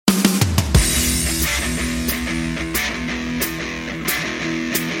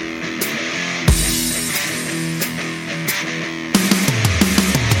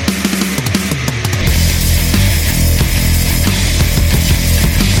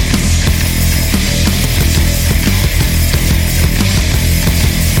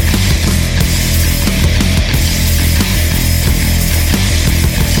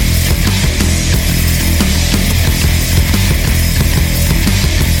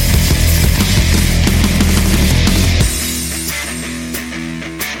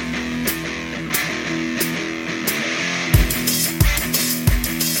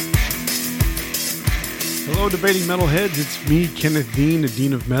debating metalheads. It's me, Kenneth Dean, the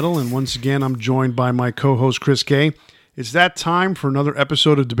Dean of Metal, and once again, I'm joined by my co-host, Chris Gay. It's that time for another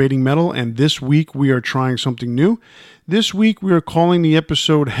episode of Debating Metal, and this week we are trying something new. This week we are calling the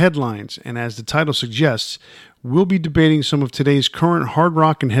episode Headlines, and as the title suggests, we'll be debating some of today's current hard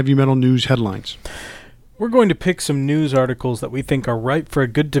rock and heavy metal news headlines. We're going to pick some news articles that we think are ripe for a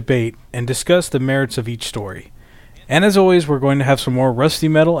good debate and discuss the merits of each story. And as always, we're going to have some more rusty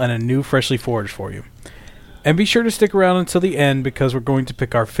metal and a new freshly forged for you. And be sure to stick around until the end because we're going to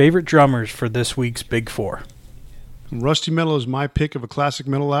pick our favorite drummers for this week's Big Four. Rusty Metal is my pick of a classic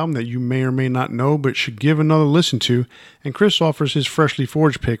metal album that you may or may not know but should give another listen to, and Chris offers his freshly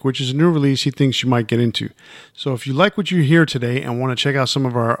forged pick, which is a new release he thinks you might get into. So if you like what you hear today and want to check out some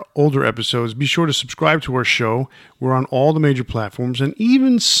of our older episodes, be sure to subscribe to our show. We're on all the major platforms and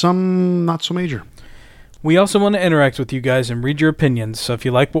even some not so major. We also want to interact with you guys and read your opinions, so if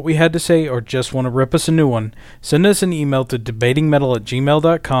you like what we had to say or just want to rip us a new one, send us an email to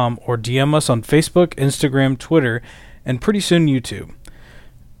debatingmetal@gmail.com or DM us on Facebook, Instagram, Twitter, and pretty soon YouTube.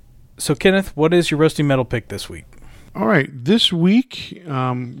 So Kenneth, what is your rusty metal pick this week? All right, this week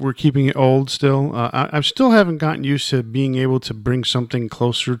we're keeping it old still. I still haven't gotten used to being able to bring something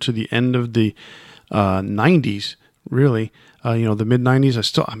closer to the end of the 90s, really. The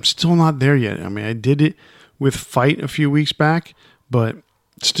mid-90s, I'm still not there yet. I mean, I did it with Fight a few weeks back, but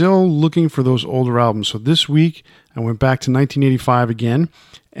still looking for those older albums. So this week, I went back to 1985 again,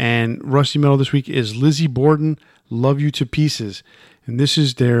 and Rusty Metal this week is Lizzy Borden, Love You to Pieces. And this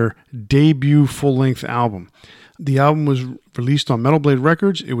is their debut full-length album. The album was released on Metal Blade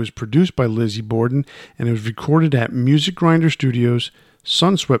Records. It was produced by Lizzy Borden, and it was recorded at Music Grinder Studios,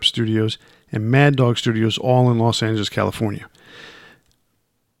 Sunswept Studios, and Mad Dog Studios, all in Los Angeles, California.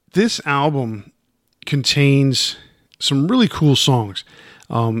 This album contains some really cool songs.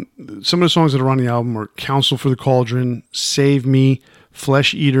 Some of the songs that are on the album are Council for the Cauldron, Save Me,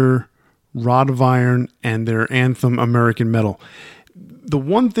 Flesh Eater, Rod of Iron, and their anthem, American Metal. The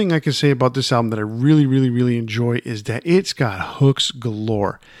one thing I can say about this album that I really, really, really enjoy is that it's got hooks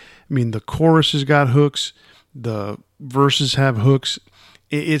galore. I mean, the chorus has got hooks, the verses have hooks.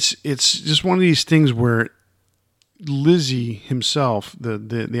 It's just one of these things where Lizzy himself,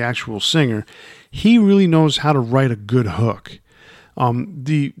 the actual singer, he really knows how to write a good hook.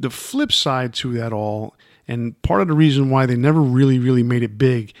 The flip side to that all, and part of the reason why they never really, really made it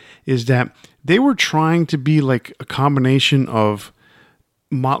big, is that they were trying to be like a combination of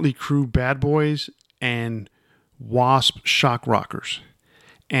Motley Crue Bad Boys and Wasp shock rockers.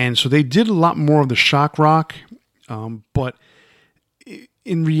 And so they did a lot more of the shock rock, but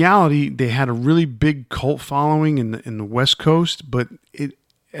in reality, they had a really big cult following in the West Coast, but they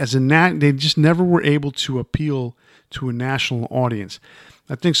just never were able to appeal to a national audience.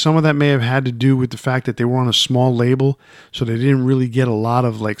 I think some of that may have had to do with the fact that they were on a small label, so they didn't really get a lot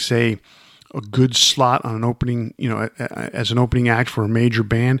of, like, say, a good slot on an opening, as an opening act for a major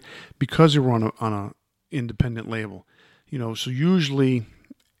band, because they were on a independent label. So usually,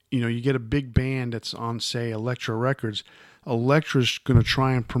 you get a big band that's on, say, Elektra Records. Elektra's going to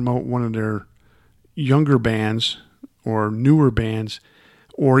try and promote one of their younger bands or newer bands,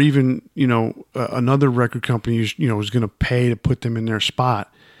 or even, another record company is going to pay to put them in their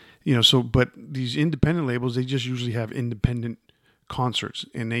spot. But these independent labels, they just usually have independent concerts,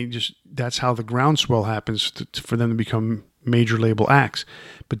 and that's how the groundswell happens for them to become major label acts.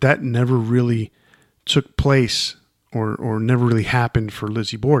 But that never really took place or never really happened for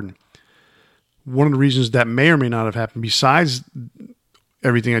Lizzy Borden. One of the reasons that may or may not have happened, besides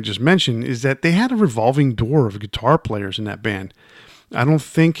everything I just mentioned, is that they had a revolving door of guitar players in that band. I don't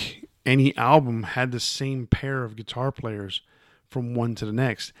think any album had the same pair of guitar players from one to the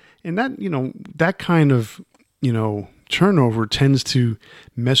next. And that, that kind of, turnover tends to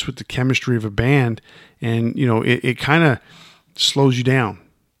mess with the chemistry of a band, and, it kind of slows you down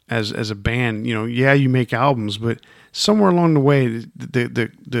as a band. You make albums, but somewhere along the way,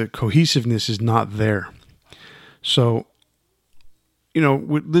 the cohesiveness is not there. So,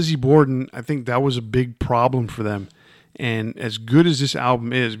 with Lizzy Borden, I think that was a big problem for them. And as good as this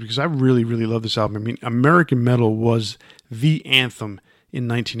album is, because I really, really love this album. I mean, American Metal was the anthem in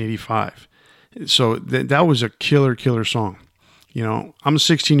 1985. So that was a killer song. I'm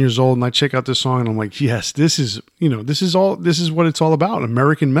 16 years old and I check out this song and I'm like, yes, this is what it's all about.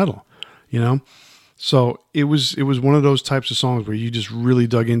 American Metal, So it was one of those types of songs where you just really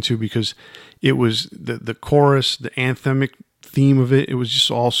dug into, because it was the chorus, the anthemic theme of it. It was just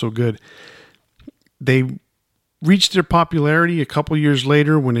all so good. They reached their popularity a couple years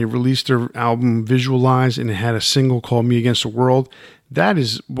later when they released their album Visualize, and it had a single called Me Against the World. That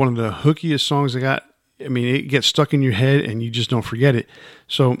is one of the hookiest songs I got I mean, it gets stuck in your head and you just don't forget it.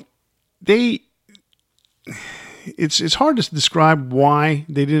 So it's hard to describe why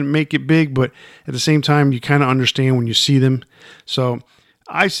they didn't make it big, but at the same time, you kind of understand when you see them. So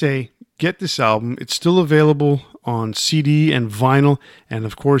I say, get this album. It's still available on CD and vinyl, and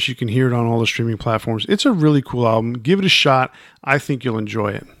of course, you can hear it on all the streaming platforms. It's a really cool album. Give it a shot. I think you'll enjoy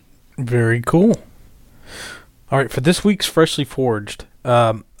it. Very cool. All right, for this week's Freshly Forged,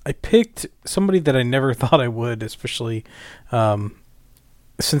 I picked somebody that I never thought I would, especially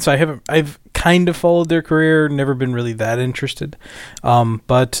since I've kind of followed their career, never been really that interested.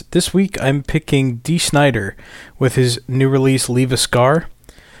 But this week I'm picking Dee Snider with his new release, Leave a Scar.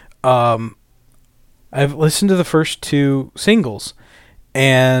 I've listened to the first 2 singles,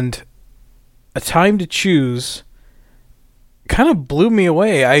 and A Time to Choose kind of blew me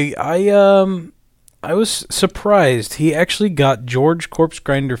away. I was surprised. He actually got George Corpse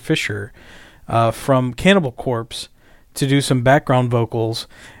Grinder Fisher from Cannibal Corpse to do some background vocals,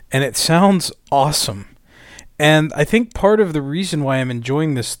 and it sounds awesome. And I think part of the reason why I'm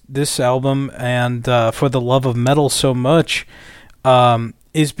enjoying this album and For the Love of Metal so much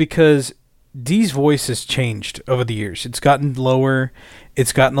is because Dee's voice has changed over the years. It's gotten lower,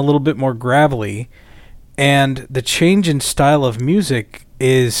 it's gotten a little bit more gravelly, and the change in style of music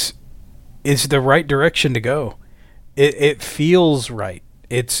is the right direction to go. It feels right.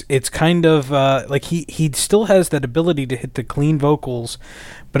 It's kind of like he still has that ability to hit the clean vocals,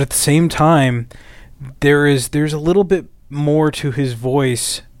 but at the same time, there's a little bit more to his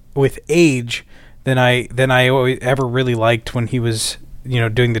voice with age than I ever really liked when he was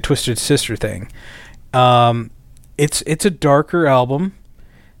doing the Twisted Sister thing. It's a darker album.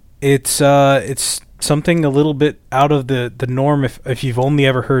 It's something a little bit out of the norm if you've only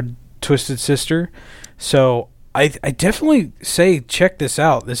ever heard Twisted Sister. So I definitely say check this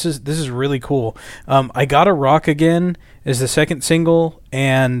out. This is really cool. I Gotta Rock Again is the second single,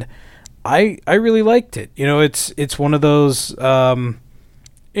 and I really liked it. It's one of those kind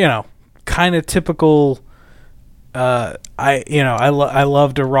of typical I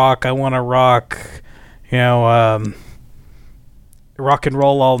love to rock, I want to rock, rock and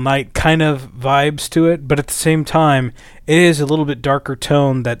roll all night kind of vibes to it, but at the same time it is a little bit darker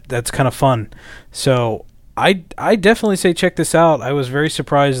tone that's kind of fun. So I definitely say check this out. I was very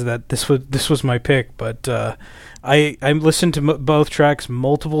surprised that this was my pick, but I listened to both tracks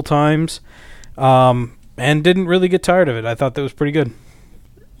multiple times and didn't really get tired of it. I thought that was pretty good.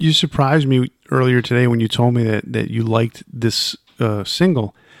 You surprised me earlier today when you told me that you liked this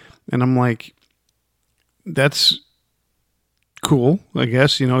single, and I'm like, that's cool, I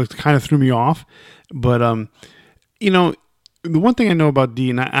guess. It kind of threw me off, but the one thing I know about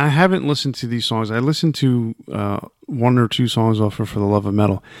Dee, and I haven't listened to these songs. I listened to 1 or 2 songs off of For the Love of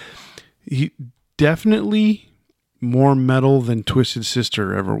Metal. He definitely more metal than Twisted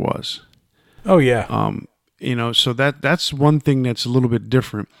Sister ever was. Oh yeah. So that's one thing that's a little bit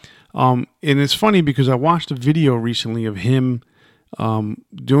different. And it's funny because I watched a video recently of him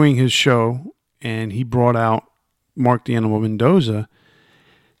doing his show, and he brought out Mark the Animal Mendoza,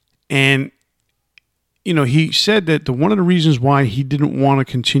 and he said that one of the reasons why he didn't want to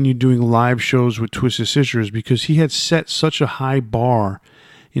continue doing live shows with Twisted Sister is because he had set such a high bar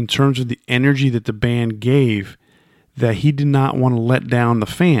in terms of the energy that the band gave that he did not want to let down the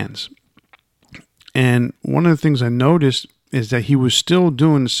fans. And one of the things I noticed is that he was still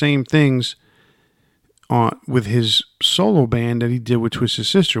doing the same things with his solo band that he did with Twisted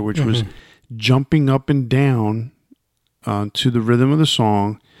Sister, which was jumping up and down to the rhythm of the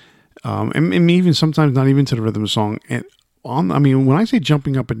song, and even sometimes not even to the rhythm of the song. And when I say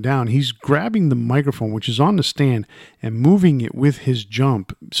jumping up and down, he's grabbing the microphone, which is on the stand, and moving it with his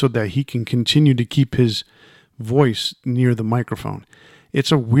jump so that he can continue to keep his voice near the microphone.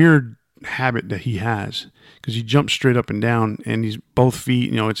 It's a weird habit that he has because he jumps straight up and down, and he's both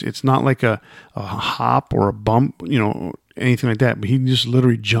feet. It's not like a hop or a bump, anything like that. But he just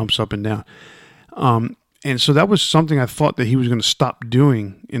literally jumps up and down. And so that was something I thought that he was going to stop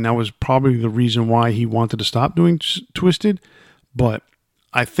doing, and that was probably the reason why he wanted to stop doing Twisted. But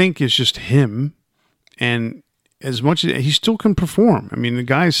I think it's just him, and as much as he still can perform. I mean, the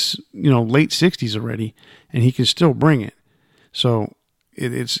guy's late 60s already, and he can still bring it. So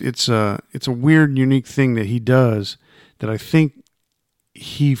it's a weird, unique thing that he does that I think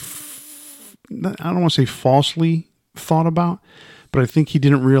I don't want to say falsely thought about, but I think he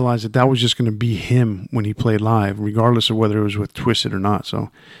didn't realize that was just going to be him when he played live, regardless of whether it was with Twisted or not.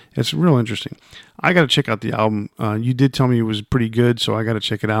 So it's real interesting. I got to check out the album. You did tell me it was pretty good, so I got to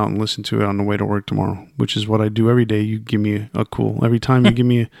check it out and listen to it on the way to work tomorrow, which is what I do every day. You give me every time you give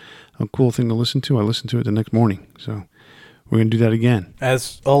me a cool thing to listen to, I listen to it the next morning. So we're going to do that again.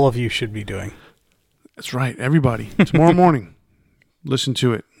 As all of you should be doing. That's right. Everybody. Tomorrow morning, listen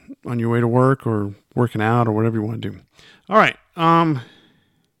to it on your way to work or working out or whatever you want to do. All right.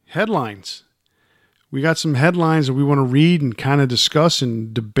 Headlines. We got some headlines that we want to read and kind of discuss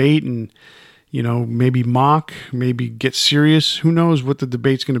and debate and, maybe mock, maybe get serious. Who knows what the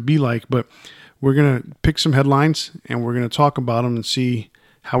debate's going to be like, but we're going to pick some headlines and we're going to talk about them and see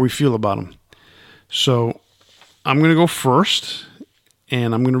how we feel about them. So I'm going to go first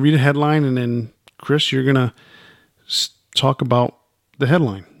and I'm going to read a headline, and then Chris, you're going to talk about the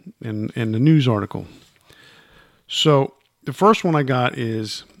headline and the news article. So the first one I got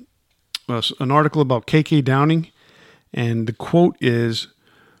is an article about KK Downing, and the quote is,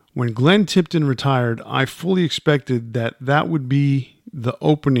 "When Glenn Tipton retired, I fully expected that would be the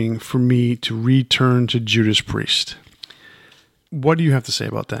opening for me to return to Judas Priest." What do you have to say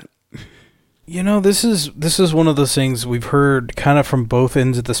about that? This is one of those things we've heard kind of from both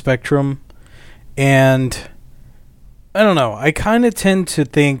ends of the spectrum, and I don't know. I kind of tend to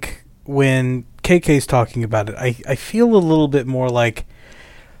think when KK's talking about it, I feel a little bit more like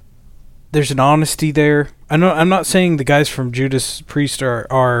there's an honesty there. I'm not saying the guys from Judas Priest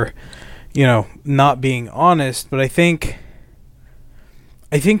are not being honest, but I think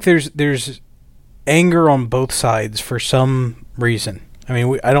there's anger on both sides for some reason. I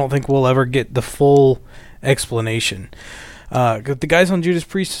mean, I don't think we'll ever get the full explanation. The guys on Judas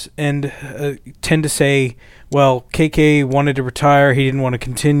Priest tend to say, well, KK wanted to retire, he didn't want to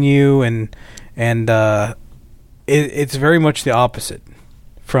continue, and it's very much the opposite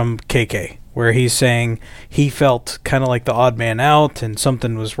from KK, where he's saying he felt kind of like the odd man out and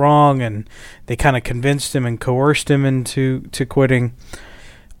something was wrong, and they kind of convinced him and coerced him into quitting.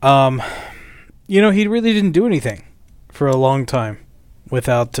 He really didn't do anything for a long time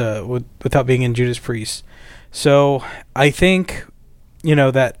without being in Judas Priest. So I think,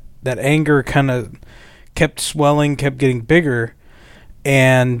 that anger kind of kept swelling, kept getting bigger,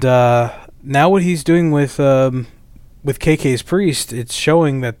 and now what he's doing with KK's Priest, it's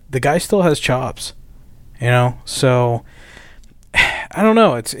showing that the guy still has chops, So I don't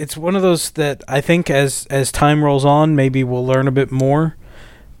know. It's one of those that I think as time rolls on, maybe we'll learn a bit more.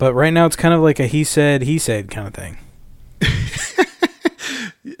 But right now, it's kind of like a he said kind of thing.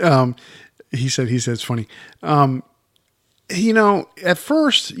 He said it's funny. At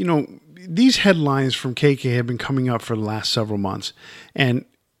first, these headlines from KK have been coming up for the last several months. And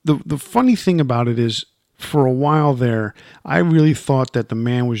the funny thing about it is, for a while there, I really thought that the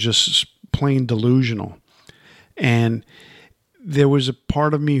man was just plain delusional. And there was a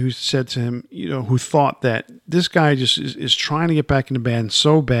part of me who said to him, who thought that this guy just is trying to get back in the band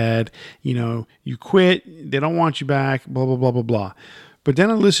so bad, you quit, they don't want you back, blah, blah, blah, blah, blah. But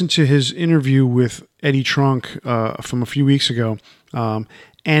then I listened to his interview with Eddie Trunk from a few weeks ago,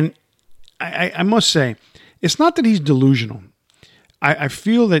 and I must say, it's not that he's delusional. I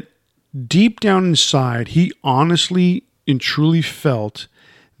feel that deep down inside, he honestly and truly felt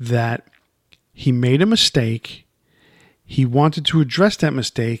that he made a mistake. He wanted to address that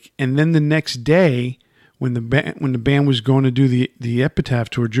mistake, and then the next day, when the band was going to do the Epitaph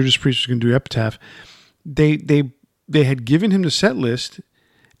tour, Judas Priest was going to do Epitaph, they had given him the set list,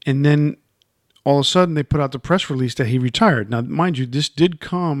 and then all of a sudden they put out the press release that he retired. Now, mind you, this did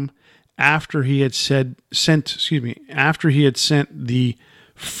come after he had sent the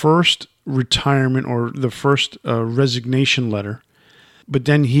first retirement or the first resignation letter. But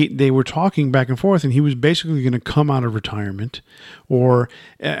then they were talking back and forth, and he was basically going to come out of retirement. Or,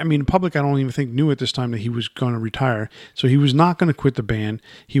 the public, I don't even think, knew at this time that he was going to retire. So he was not going to quit the band.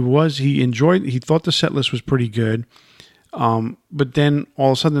 He thought the set list was pretty good. But then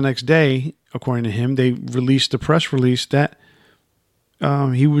all of a sudden the next day, according to him, they released the press release that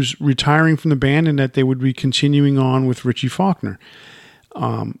he was retiring from the band and that they would be continuing on with Richie Faulkner.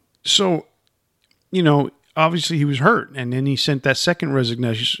 Obviously he was hurt, and then he sent that second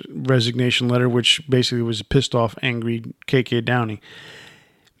resignation letter, which basically was a pissed off, angry KK Downing.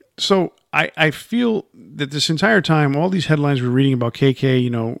 So I feel that this entire time, all these headlines we're reading about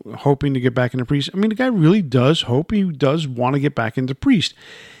KK, hoping to get back into Priest. The guy really does hope. He does want to get back into Priest.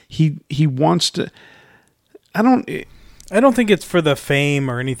 He wants to. I don't think it's for the fame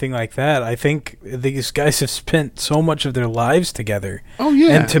or anything like that. I think these guys have spent so much of their lives together. Oh, yeah.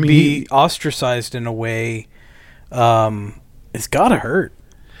 And to be ostracized in a way, It's gotta hurt.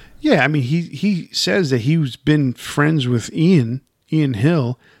 Yeah, I mean, he says that he's been friends with Ian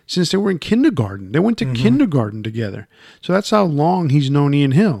Hill since they were in kindergarten. They went to kindergarten together. So that's how long he's known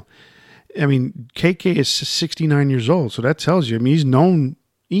Ian Hill. I mean, KK is 69 years old, so that tells you. I mean, he's known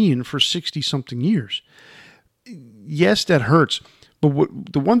Ian for 60-something years. Yes, that hurts.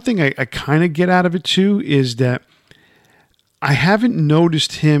 But the one thing I kind of get out of it, too, is that I haven't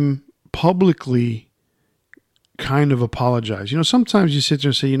noticed him publicly kind of apologize. Sometimes you sit there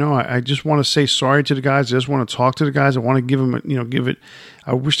and say, I just want to say sorry to the guys. I just want to talk to the guys. I want to give them,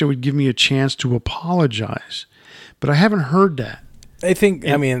 I wish they would give me a chance to apologize. But I haven't heard that. I think,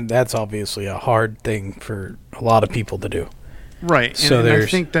 that's obviously a hard thing for a lot of people to do. Right. So and I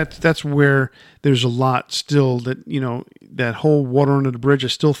think that's where there's a lot still that, that whole water under the bridge. I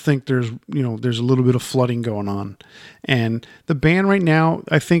still think there's a little bit of flooding going on. And the band right now,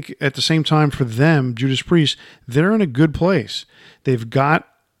 I think at the same time for them, Judas Priest, they're in a good place. They've got,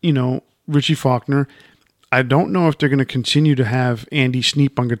 Richie Faulkner. I don't know if they're going to continue to have Andy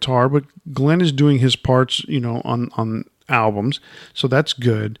Sneap on guitar, but Glenn is doing his parts, on albums. So that's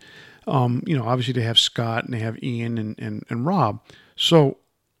good. Obviously they have Scott and they have Ian and Rob. So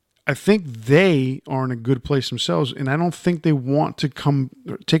I think they are in a good place themselves. And I don't think they want to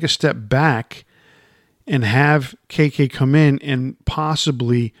take a step back and have KK come in and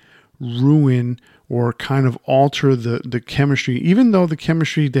possibly ruin or kind of alter the chemistry. Even though the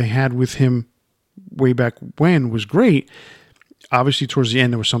chemistry they had with him way back when was great, obviously towards the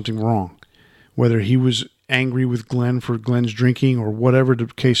end there was something wrong. Whether he was angry with Glenn for Glenn's drinking or whatever the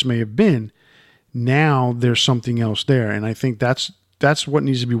case may have been, now there's something else there. And I think that's what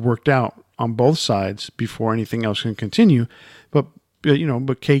needs to be worked out on both sides before anything else can continue. But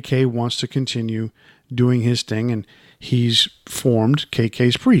KK wants to continue doing his thing, and he's formed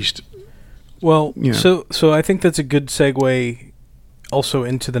KK's Priest. Well, so I think that's a good segue also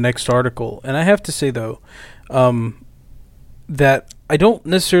into the next article. And I have to say, though, that I don't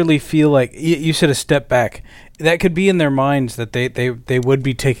necessarily feel like you said a step back. That could be in their minds that they would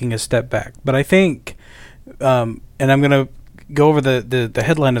be taking a step back. But I think, and I'm going to go over the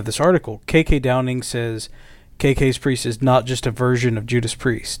headline of this article. KK Downing says KK's Priest is not just a version of Judas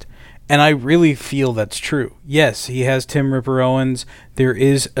Priest. And I really feel that's true. Yes, he has Tim Ripper Owens. There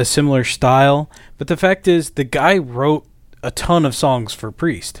is a similar style. But the fact is, the guy wrote a ton of songs for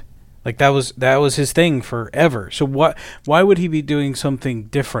Priest. Like that was his thing forever. So why would he be doing something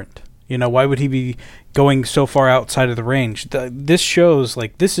different? Why would he be going so far outside of the range? This shows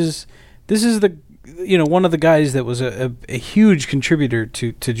like this is the one of the guys that was a huge contributor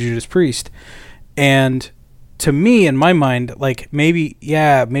to Judas Priest. And to me, in my mind, like maybe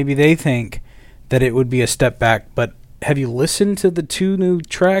they think that it would be a step back, but have you listened to the two new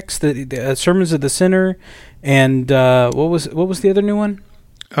tracks, the Sermons of the Sinner and what was the other new one?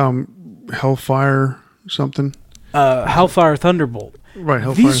 Hellfire something. Hellfire Thunderbolt. Right.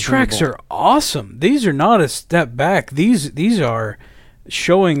 Hellfire These tracks are awesome. These are not a step back. These are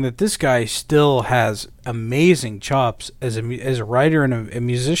showing that this guy still has amazing chops as a writer and a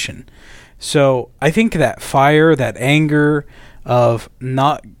musician. So I think that fire, that anger of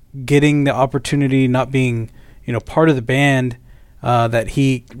not getting the opportunity, not being part of the band that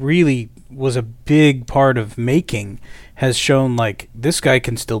he really was a big part of making, has shown like this guy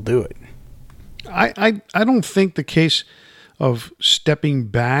can still do it. I don't think the case of stepping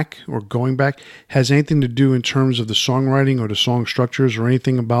back or going back has anything to do in terms of the songwriting or the song structures or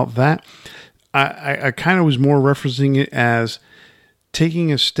anything about that. I kind of was more referencing it as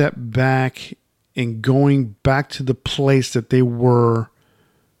taking a step back and going back to the place that they were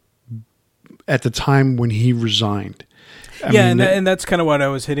at the time when he resigned. And that's kind of what I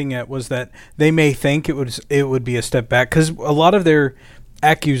was hitting at, was that they may think it would be a step back, because a lot of their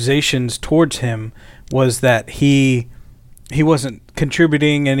accusations towards him was that he wasn't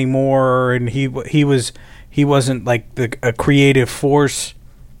contributing anymore, and he wasn't like a creative force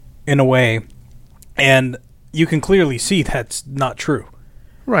in a way, and you can clearly see that's not true.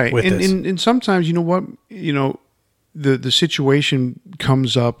 Right, and sometimes the situation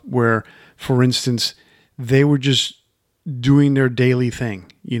comes up where, for instance, they were just doing their daily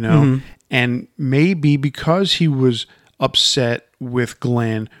thing, and maybe because he was upset with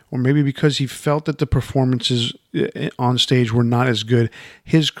Glenn, or maybe because he felt that the performances on stage were not as good,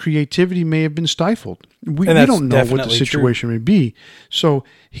 his creativity may have been stifled. We don't know what the situation may be. So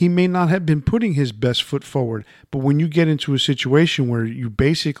he may not have been putting his best foot forward. But when you get into a situation where you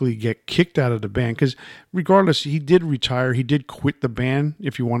basically get kicked out of the band, because regardless, he did retire, he did quit the band,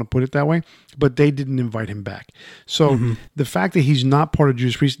 if you want to put it that way, but they didn't invite him back. So the fact that he's not part of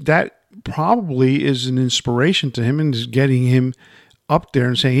Judas Priest, that probably is an inspiration to him and is getting him up there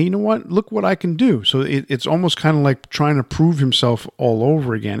and saying, hey, you know what? Look what I can do. So it's almost kind of like trying to prove himself all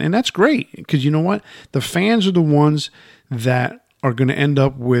over again. And that's great because you know what? The fans are the ones that are going to end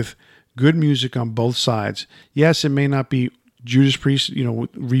up with good music on both sides. Yes, it may not be Judas Priest,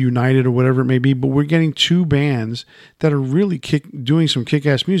 reunited or whatever it may be, but we're getting two bands that are really doing some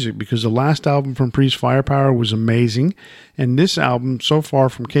kick-ass music because the last album from Priest, Firepower, was amazing. And this album, so far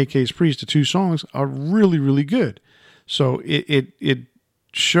from KK's Priest, the two songs are really, really good. So it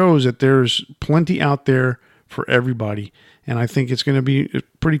shows that there's plenty out there for everybody, and I think it's going to be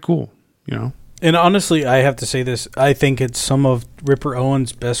pretty cool, And honestly, I have to say this: I think it's some of Ripper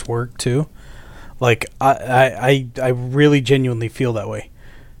Owens' best work too. Like I really genuinely feel that way.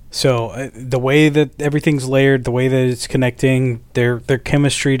 So the way that everything's layered, the way that it's connecting, their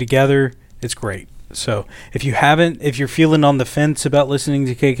chemistry together, it's great. So if you're feeling on the fence about listening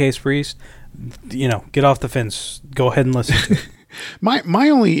to KK's Priest, get off the fence. Go ahead and listen to it. My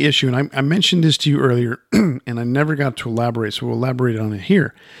only issue, and I mentioned this to you earlier, and I never got to elaborate, so we'll elaborate on it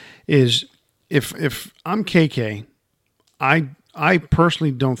here, is if I'm KK, I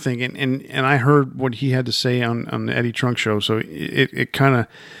personally don't think, and I heard what he had to say on the Eddie Trunk show, so it kind of,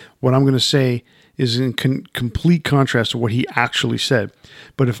 what I'm going to say is in complete contrast to what he actually said.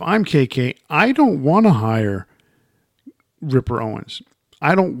 But if I'm KK, I don't want to hire Ripper Owens.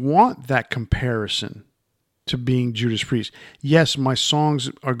 I don't want that comparison to being Judas Priest. Yes, my songs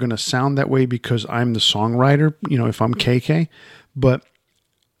are going to sound that way because I'm the songwriter, if I'm KK, but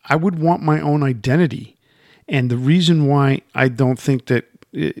I would want my own identity. And the reason why I don't think that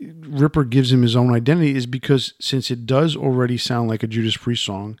Ripper gives him his own identity is because since it does already sound like a Judas Priest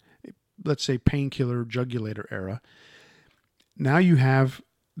song, let's say Painkiller, Jugulator era, now you have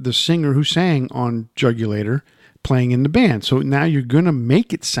the singer who sang on Jugulator playing in the band. So now you're going to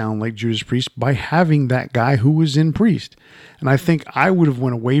make it sound like Judas Priest by having that guy who was in Priest. And I think I would have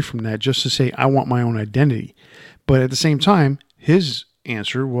went away from that just to say I want my own identity. But at the same time, his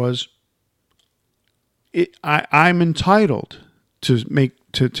answer was, I'm entitled to make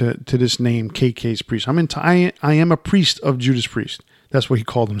to this name KK's Priest. I am a priest of Judas Priest. That's what he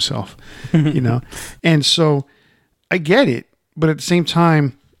called himself, And so I get it, but at the same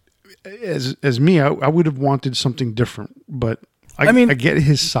time, as me, I would have wanted something different. But I get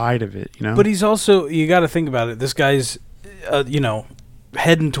his side of it, But he's also, you got to think about it. This guy's,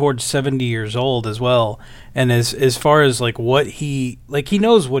 heading towards 70 years old as well. And as far as what he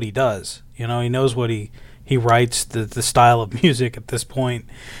knows what he does. He knows what he writes, the style of music at this point.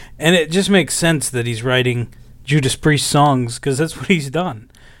 And it just makes sense that he's writing Judas Priest songs because that's what he's done.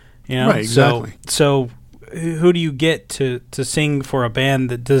 Right, exactly. So who do you get to sing for a band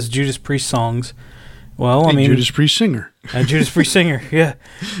that does Judas Priest songs? Well, Judas Priest singer. A Judas Priest singer, yeah.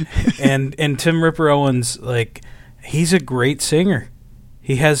 And Tim Ripper Owens, he's a great singer.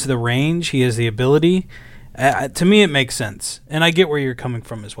 He has the range. He has the ability. To me, it makes sense. And I get where you're coming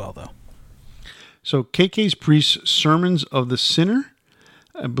from as well, though. So KK's Priest, Sermons of the Sinner,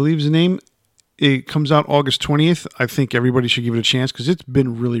 I believe is the name. It comes out August 20th. I think everybody should give it a chance because it's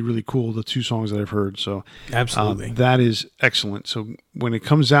been really, really cool, the two songs that I've heard. So absolutely, that is excellent. So when it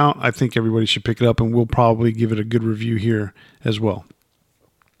comes out, I think everybody should pick it up, and we'll probably give it a good review here as well.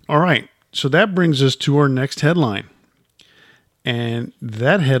 All right, so that brings us to our next headline. And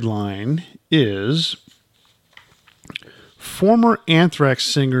that headline is former Anthrax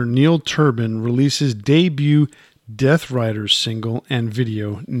singer Neil Turbin releases debut Death Riders single and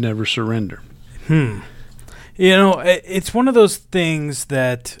video, Never Surrender. It's one of those things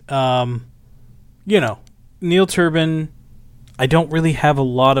that, Neil Turbin, I don't really have a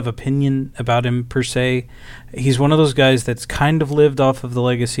lot of opinion about him per se. He's one of those guys that's kind of lived off of the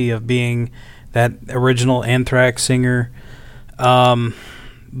legacy of being that original Anthrax singer.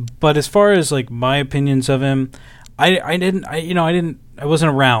 But as far as my opinions of him, I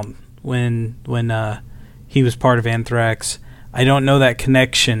wasn't around when he was part of Anthrax. I don't know that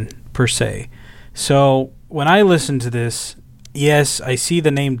connection per se. So when I listen to this, yes, I see the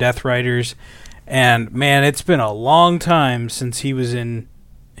name Death Riders, and man, it's been a long time since he was in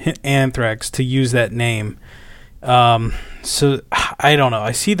Anthrax to use that name. So I don't know.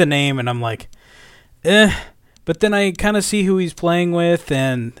 I see the name and I'm like, but then I kind of see who he's playing with,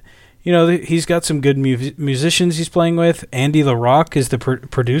 and he's got some good musicians he's playing with. Andy LaRock is the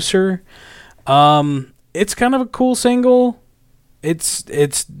producer. It's kind of a cool single.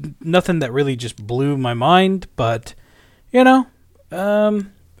 It's nothing that really just blew my mind, but I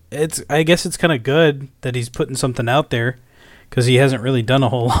guess it's kind of good that he's putting something out there because he hasn't really done a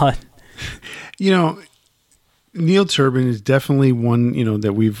whole lot. Neil Turbin is definitely one,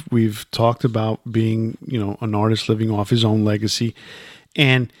 that we've talked about being, an artist living off his own legacy.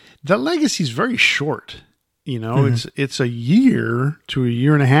 And that legacy is very short. It's a year to a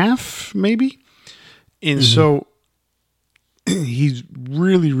year and a half, maybe. And so he's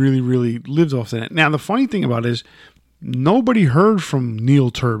really, really, really lived off that. Now, the funny thing about it is nobody heard from Neil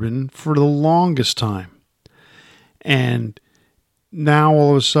Turbin for the longest time. And now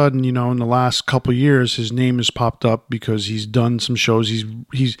all of a sudden, in the last couple of years, his name has popped up because he's done some shows.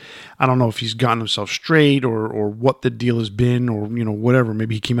 He's I don't know if he's gotten himself straight or what the deal has been or, whatever.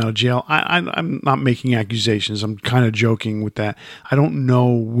 Maybe he came out of jail. I'm not making accusations. I'm kind of joking with that. I don't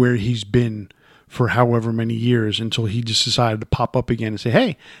know where he's been for however many years until he just decided to pop up again and say,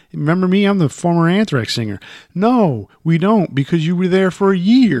 hey, remember me? I'm the former Anthrax singer. No, we don't, because you were there for a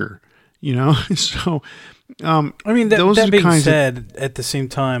year, So, I mean, that being said, at the same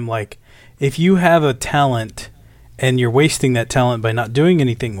time, like, if you have a talent and you're wasting that talent by not doing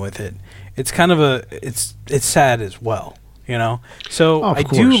anything with it, it's kind of it's sad as well, So I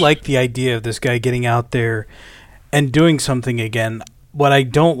do like the idea of this guy getting out there and doing something again. What I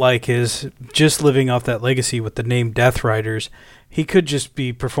don't like is just living off that legacy with the name Death Riders. He could just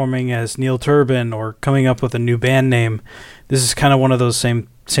be performing as Neil Turbin or coming up with a new band name. This is kind of one of those same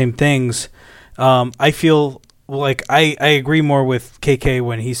things. I feel like I agree more with KK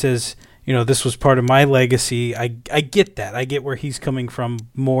when he says, this was part of my legacy. I get that. I get where he's coming from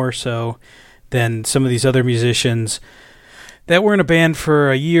more so than some of these other musicians that were in a band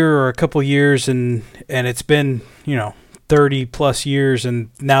for a year or a couple years and it's been, 30 plus years,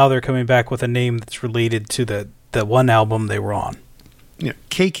 and now they're coming back with a name that's related to the one album they were on. Yeah,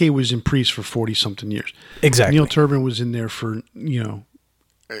 KK was in Priest for 40 something years. Exactly. Neil Turbin was in there for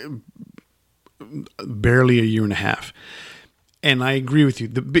barely a year and a half. And I agree with you.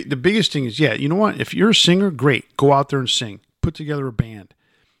 The biggest thing is, you know what? If you're a singer, great. Go out there and sing. Put together a band,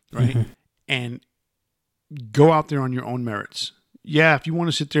 right? And go out there on your own merits. Yeah, if you want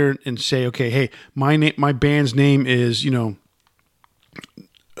to sit there and say, okay, hey, my band's name is,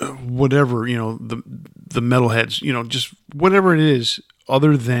 whatever, the metalheads, just whatever it is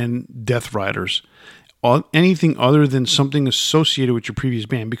other than Death Riders, anything other than something associated with your previous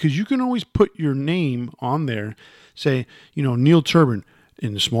band, because you can always put your name on there, say, Neil Turbin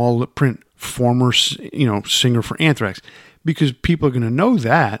in the small print, former, singer for Anthrax, because people are going to know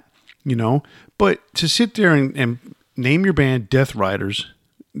that, but to sit there and name your band Death Riders,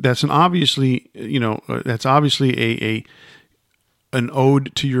 that's obviously an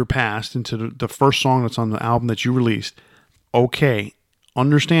ode to your past and to the first song that's on the album that you released. Okay,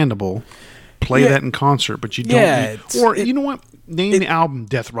 understandable. Play that in concert, but you don't. You know what? Name the album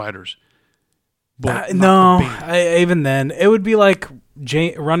Death Riders. But even then, it would be like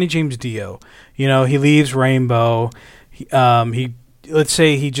Ronnie James Dio. He leaves Rainbow. He let's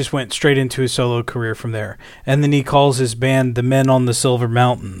say he just went straight into his solo career from there, and then he calls his band the Men on the Silver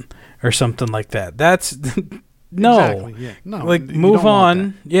Mountain or something like that. That's no, exactly, yeah. No, like move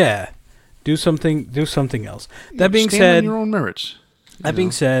on. Yeah, do something else. That being said, on your own merits. That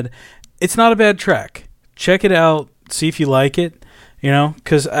being said, it's not a bad track. Check it out. See if you like it.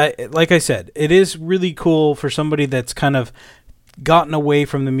 Because like I said, it is really cool for somebody that's kind of gotten away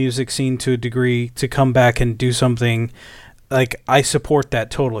from the music scene to a degree to come back and do something. Like, I support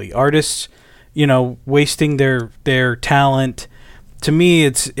that totally. Artists, wasting their talent. To me,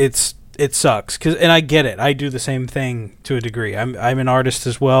 it sucks. And I get it. I do the same thing to a degree. I'm an artist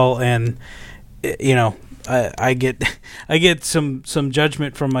as well, and I get some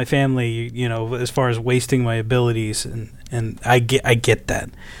judgment from my family, as far as wasting my abilities, and I get that.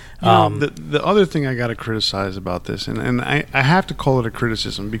 The other thing I got to criticize about this, and I have to call it a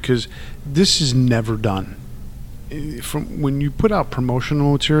criticism, because this is never done. From when you put out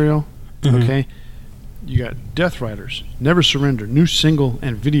promotional material, okay, you got Death Riders, Never Surrender, new single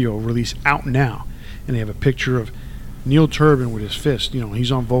and video release out now, and they have a picture of Neil Turbin with his fist.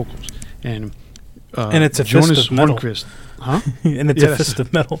 He's on vocals, and it's a Jonas fist of metal. Hornquist, huh? And it's a fist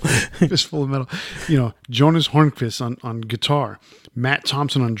of metal, fistful of metal. Jonas Hornquist on guitar, Matt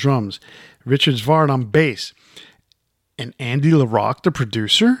Thompson on drums, Richard Zvard on bass, and Andy LaRocque, the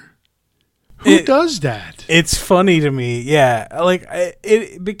producer. Who does that? It's funny to me, yeah. Like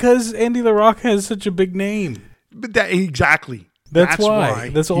because Andy LaRocque has such a big name. But exactly. That's why.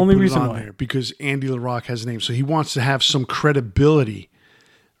 That's the only reason why. There, because Andy LaRocque has a name, so he wants to have some credibility,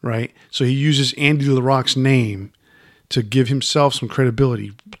 right? So he uses Andy LaRocque's name to give himself some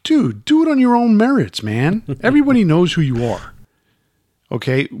credibility. Dude, do it on your own merits, man. Everybody knows who you are.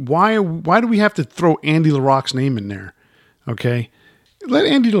 Okay? Why do we have to throw Andy LaRocque's name in there? Okay? Let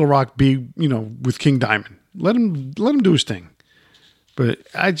Andy LaRocque be, with King Diamond. Let him do his thing. But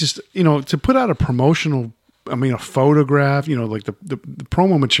I just, to put out a photograph, like the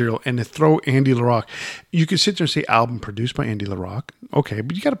promo material, and to throw Andy LaRocque, you could sit there and say album produced by Andy LaRocque. Okay,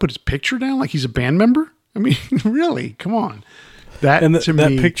 but you got to put his picture down like he's a band member. I mean, really, come on. That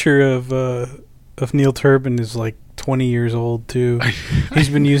picture of Neil Turbin is like 20 years old too. He's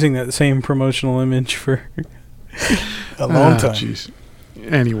been using that same promotional image for a long time. Geez.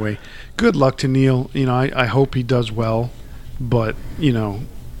 Anyway, good luck to Neil. I hope he does well, but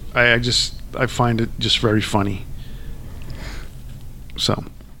I find it just very funny. So,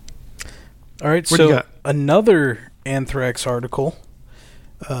 all right. So another Anthrax article.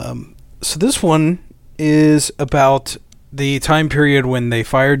 So this one is about the time period when they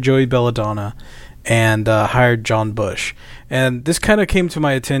fired Joey Belladonna and hired John Bush. And this kind of came to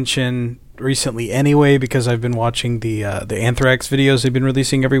my attention recently anyway, because I've been watching the Anthrax videos they've been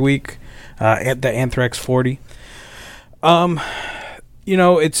releasing every week, at the Anthrax 40.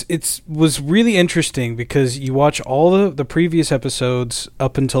 It's was really interesting because you watch all the previous episodes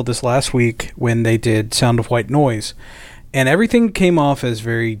up until this last week when they did Sound of White Noise, and everything came off as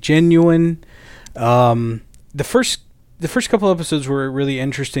very genuine. The first couple episodes were really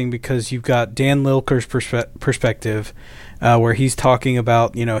interesting because you've got Dan Lilker's perspective, where he's talking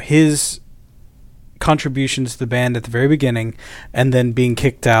about, his contributions to the band at the very beginning and then being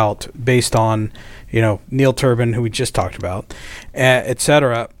kicked out based on, Neil Turbin, who we just talked about,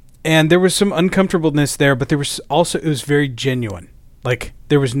 etc. And there was some uncomfortableness there, but there was also, it was very genuine. Like,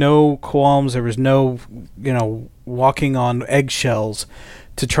 there was no qualms, there was no, walking on eggshells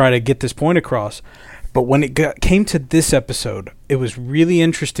to try to get this point across. But when it came to this episode, it was really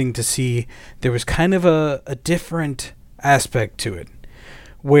interesting to see there was kind of a different aspect to it,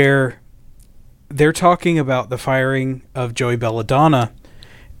 where they're talking about the firing of Joey Belladonna,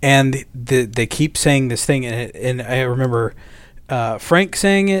 and they keep saying this thing, and I remember Frank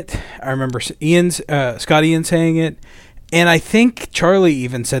saying it, I remember Scott Ian saying it, and I think Charlie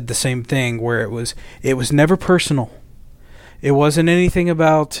even said the same thing, where it was never personal. It wasn't anything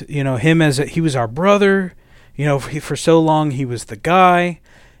about, him as he was our brother, for so long he was the guy.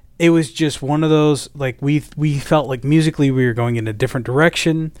 It was just one of those, like, we felt like musically we were going in a different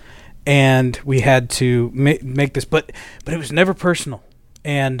direction, and we had to make this, but it was never personal,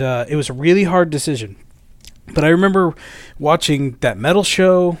 and it was a really hard decision. But I remember watching that metal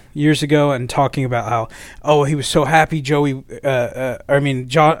show years ago and talking about how, he was so happy John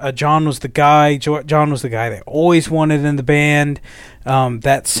was the guy. John was the guy they always wanted in the band.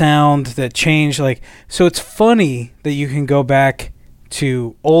 That sound that changed, so it's funny that you can go back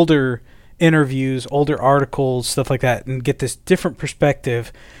to older interviews, older articles, stuff like that, and get this different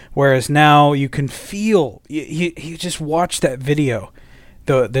perspective. Whereas now you can feel, you just watch that video,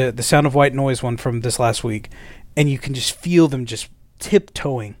 the Sound of White Noise one from this last week, and you can just feel them just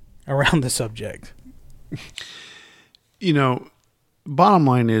tiptoeing around the subject. Bottom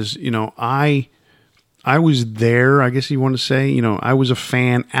line is, I was there, I guess you want to say, I was a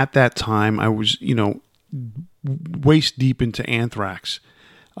fan at that time. I was, waist deep into Anthrax.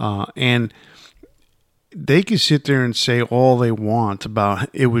 And they could sit there and say all they want about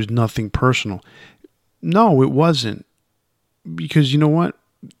it was nothing personal. No, it wasn't. Because you know what?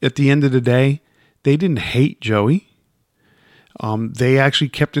 At the end of the day, they didn't hate Joey. They actually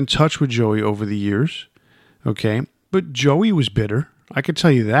kept in touch with Joey over the years. Okay? But Joey was bitter. I could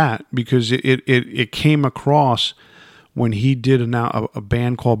tell you that because it came across when he did a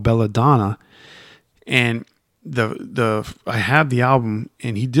band called Belladonna, and I have the album,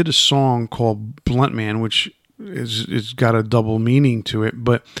 and he did a song called Blunt Man, which is got a double meaning to it,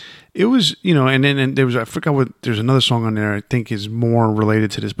 but it was, and then there was, I forgot there's another song on there I think is more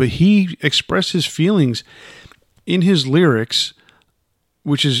related to this, but he expressed his feelings in his lyrics,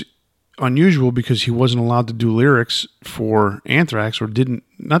 which is unusual because he wasn't allowed to do lyrics for Anthrax, or didn't,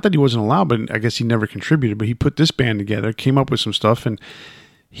 not that he wasn't allowed, but I guess he never contributed, but he put this band together, came up with some stuff, and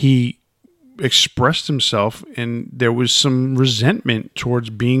he expressed himself, and there was some resentment towards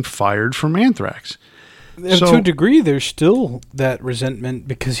being fired from Anthrax. To a degree, there's still that resentment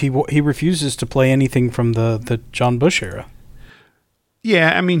because he refuses to play anything from the John Bush era.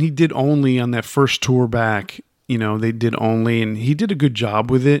 Yeah, I mean, he did Only on that first tour back. They did Only, and he did a good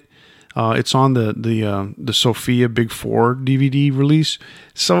job with it. It's on the Sophia BIG4 DVD release.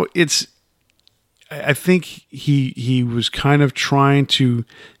 So I think he was kind of trying to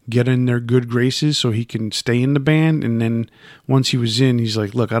get in their good graces so he can stay in the band. And then once he was in, he's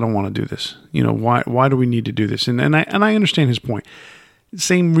like, look, I don't want to do this. Why do we need to do this? And I understand his point.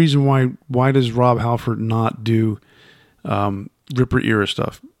 Same reason why does Rob Halford not do Ripper era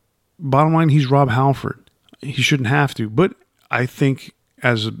stuff? Bottom line, he's Rob Halford. he shouldn't have to. But I think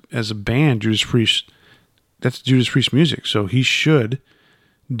as a band, Judas Priest, that's Judas Priest music, so he should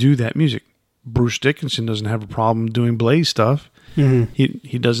do that music. Bruce Dickinson doesn't have a problem doing Blaze stuff. Mm-hmm.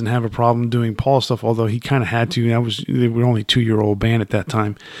 He doesn't have a problem doing Paul stuff, although he kind of had to. They were only 2-year-old band at that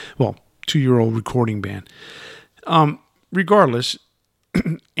time. Well, 2-year-old recording band. Regardless,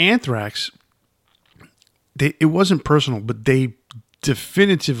 Anthrax, it wasn't personal, but they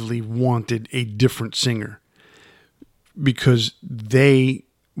definitively wanted a different singer because they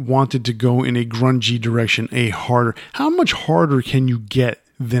wanted to go in a grungy direction, a harder. How much harder can you get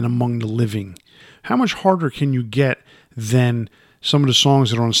than Among the Living? How much harder can you get than some of the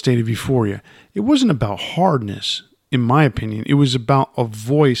songs that are on State of Euphoria? It wasn't about hardness, in my opinion. It was about a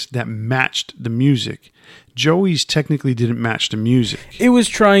voice that matched the music. Joey's technically didn't match the music. It was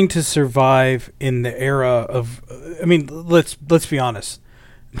trying to survive in the era of, I mean, let's be honest.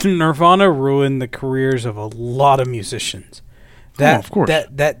 Nirvana ruined the careers of a lot of musicians. Of course.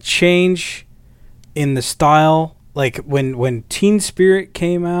 That change in the style, like when Teen Spirit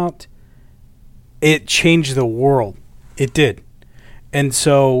came out, it changed the world. It did. And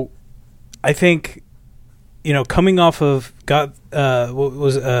so I think, coming off of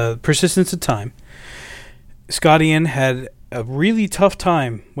Persistence of Time, Scott Ian had a really tough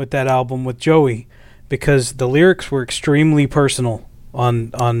time with that album with Joey because the lyrics were extremely personal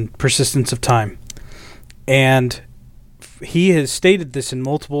on Persistence of Time. And he has stated this in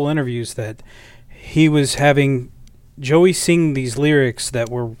multiple interviews that he was having Joey sing these lyrics that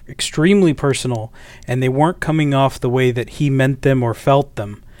were extremely personal and they weren't coming off the way that he meant them or felt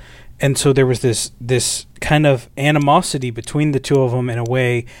them. And so there was this kind of animosity between the two of them in a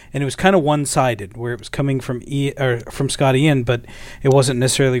way, and it was kind of one-sided, where it was coming from Scott Ian, but it wasn't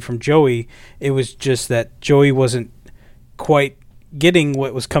necessarily from Joey. It was just that Joey wasn't quite getting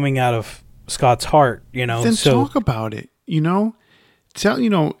what was coming out of Scott's heart, Then talk about it, That's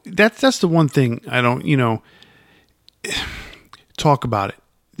the one thing I don't, talk about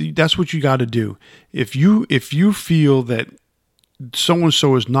it. That's what you got to do. If you feel that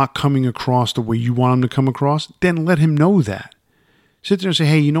so-and-so is not coming across the way you want him to come across, then let him know that. Sit there and say,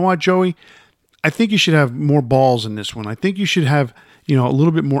 hey, you know what, Joey? I think you should have more balls in this one. I think you should have, a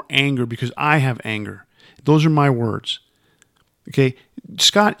little bit more anger because I have anger. Those are my words. Okay?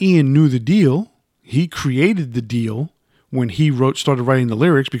 Scott Ian knew the deal. He created the deal when he started writing the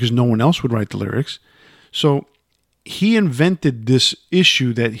lyrics because no one else would write the lyrics. So he invented this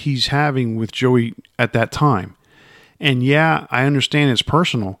issue that he's having with Joey at that time. And yeah, I understand it's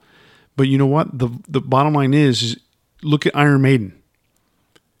personal, but you know what? The bottom line is look at Iron Maiden.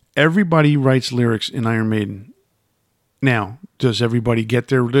 Everybody writes lyrics in Iron Maiden. Now, does everybody get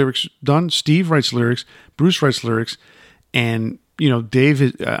their lyrics done? Steve writes lyrics, Bruce writes lyrics, and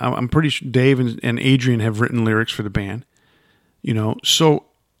Dave. I'm pretty sure Dave and Adrian have written lyrics for the band. So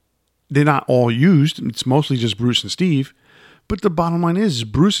they're not all used. It's mostly just Bruce and Steve. But the bottom line is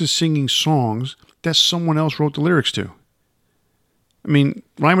Bruce is singing songs that someone else wrote the lyrics to. I mean,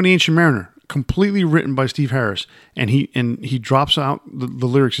 Rhyme of the Ancient Mariner, completely written by Steve Harris, and he drops out the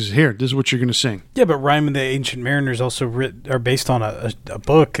lyrics. Says, "Here, this is what you're going to sing." Yeah, but Rhyme of the Ancient Mariner is also are based on a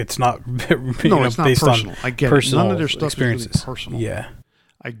book. It's not. It's not based personal. On I get personal it. None of their stuff experiences. is really personal. Yeah,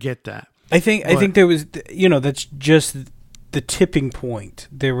 I get that. I think there was that's just the tipping point.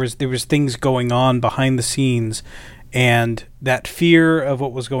 There was things going on behind the scenes. And that fear of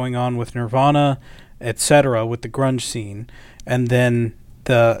what was going on with Nirvana, etc., with the grunge scene, and then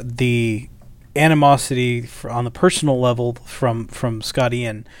the animosity on the personal level from Scott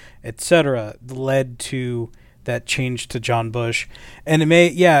Ian, etc., led to that change to John Bush. And it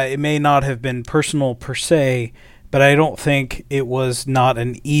may not have been personal per se, but I don't think it was not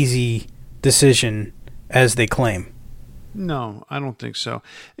an easy decision as they claim. No, I don't think so.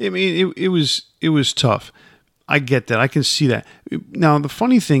 I mean, it was tough. I get that. I can see that. Now, the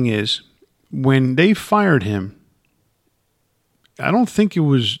funny thing is, when they fired him, I don't think it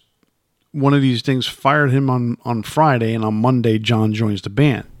was one of these things fired him on Friday, and on Monday, John joins the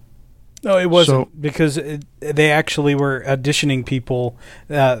band. No, it wasn't, because they actually were auditioning people.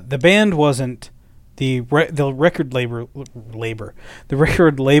 The band wasn't. The record label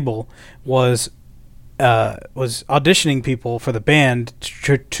was auditioning people for the band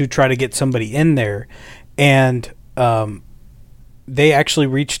to try to get somebody in there. And they actually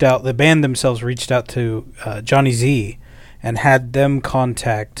reached out. The band themselves reached out to Johnny Z and had them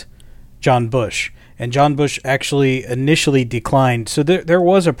contact John Bush. And John Bush actually initially declined. So there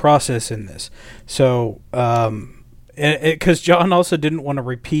was a process in this. So because John also didn't want to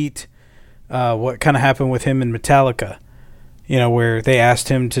repeat what kind of happened with him in Metallica. where they asked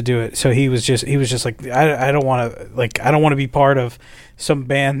him to do it. So he was just like, I don't want to be part of some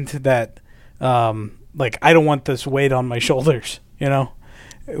band that, I don't want this weight on my shoulders,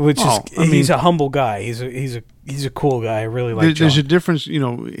 he's a humble guy. He's a cool guy. I really like John. There's a difference,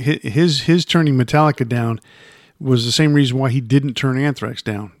 his turning Metallica down was the same reason why he didn't turn Anthrax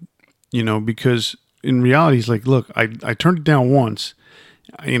down, because in reality, he's like, look, I turned it down once,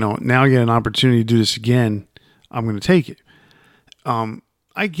 now I get an opportunity to do this again. I'm going to take it.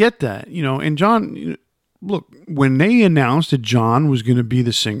 I get that, and John, look, when they announced that John was going to be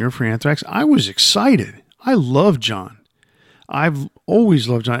the singer for Anthrax, I was excited. I love John. I've always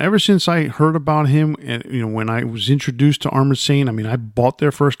loved John. Ever since I heard about him, and when I was introduced to Armored Saint, I bought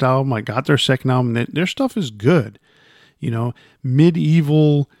their first album, I got their second album. Their stuff is good,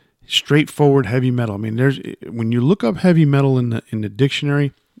 medieval, straightforward heavy metal. When you look up heavy metal in the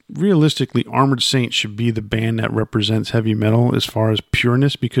dictionary, realistically, Armored Saint should be the band that represents heavy metal as far as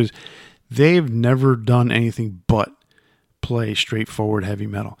pureness, because they've never done anything but play straightforward heavy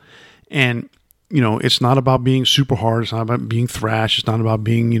metal. And it's not about being super hard. It's not about being thrash. It's not about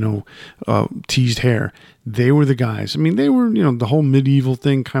being, teased hair. They were the guys. They were, the whole medieval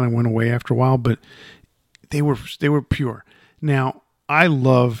thing kind of went away after a while, but they were pure. Now, I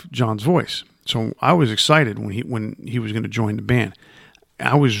love John's voice. So I was excited when he was going to join the band.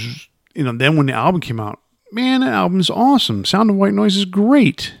 I was, then when the album came out, man, that album is awesome. Sound of White Noise is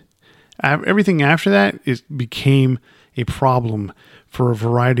great. Everything after that became a problem for a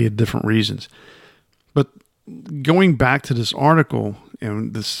variety of different reasons. But going back to this article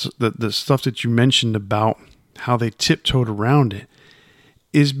and the stuff that you mentioned about how they tiptoed around it,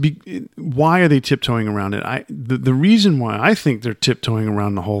 why are they tiptoeing around it? The reason why I think they're tiptoeing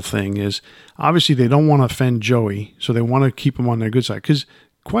around the whole thing is obviously they don't want to offend Joey, so they want to keep him on their good side. Because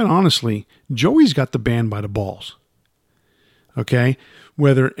quite honestly, Joey's got the band by the balls. Okay?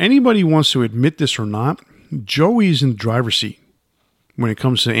 Whether anybody wants to admit this or not, Joey's in the driver's seat when it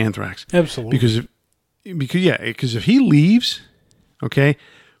comes to Anthrax. Absolutely. Because if he leaves, okay,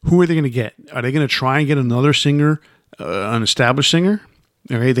 who are they going to get? Are they going to try and get another singer, an established singer?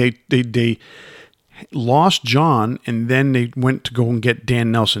 Okay, they lost John, and then they went to go and get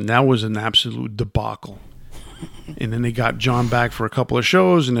Dan Nelson. That was an absolute debacle. And then they got John back for a couple of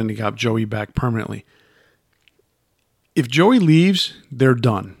shows, and then they got Joey back permanently. If Joey leaves, they're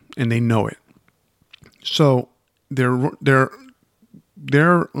done, and they know it. So they're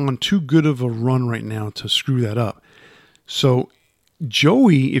on too good of a run right now to screw that up. So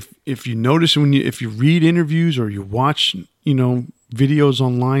Joey, if you notice if you read interviews or you watch, videos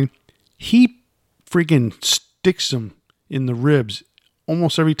online, he freaking sticks them in the ribs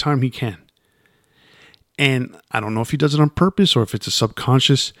almost every time he can. And I don't know if he does it on purpose or if it's a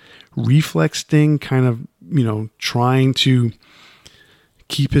subconscious reflex thing, kind of, trying to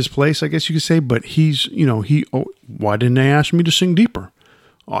keep his place, I guess you could say. But he's, why didn't they ask me to sing deeper?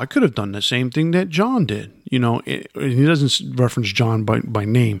 Oh, I could have done the same thing that John did. He doesn't reference John by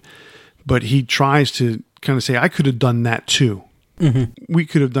name, but he tries to kind of say, I could have done that too. Mm-hmm. We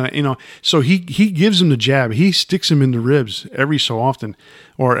could have done it, So he gives him the jab. He sticks him in the ribs every so often,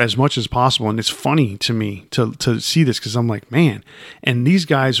 or as much as possible. And it's funny to me to see this, because I'm like, man. And these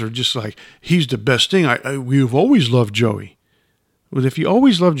guys are just like, he's the best thing. We've always loved Joey. Well, if you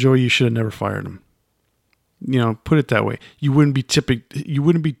always loved Joey, you should have never fired him. Put it that way. You wouldn't be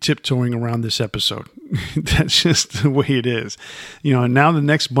tiptoeing around this episode. That's just the way it is. And now the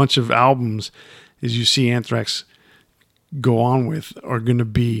next bunch of albums, as you see Anthrax go on with, are going to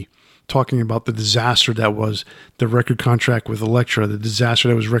be talking about the disaster that was the record contract with Elektra, the disaster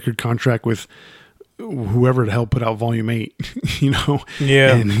that was record contract with whoever the hell put out Volume 8,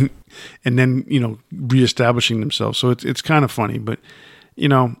 Yeah. And then, reestablishing themselves. So it's kind of funny, but,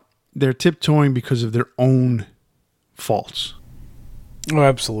 they're tiptoeing because of their own faults. Oh,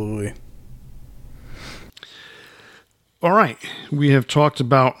 absolutely. All right. We have talked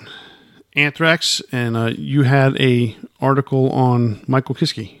about Anthrax, and you had a article on Michael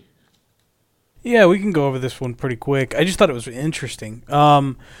Kiske. Yeah, we can go over this one pretty quick. I just thought it was interesting.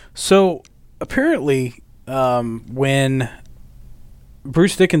 So apparently, when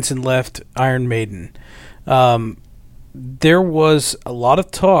Bruce Dickinson left Iron Maiden, there was a lot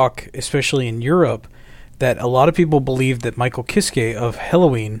of talk, especially in Europe, that a lot of people believed that Michael Kiske of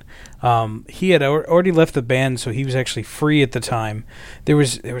Helloween, he had already left the band, so he was actually free at the time. There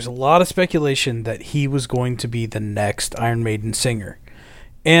was a lot of speculation that he was going to be the next Iron Maiden singer.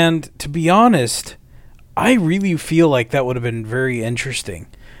 And to be honest, I really feel like that would have been very interesting.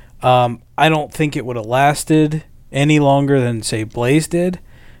 I don't think it would have lasted any longer than, say, Blaze did,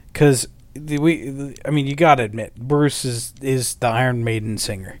 because you got to admit, Bruce is the Iron Maiden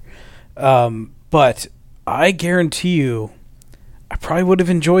singer. But I guarantee you, I probably would have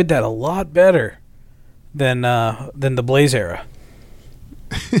enjoyed that a lot better than the Blaze era.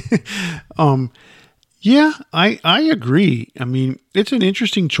 Yeah, I agree. I mean, it's an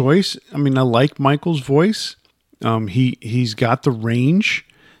interesting choice. I mean, I like Michael's voice. He's got the range.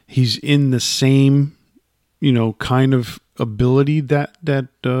 He's in the same, kind of ability that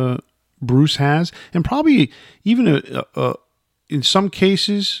Bruce has, and probably even in some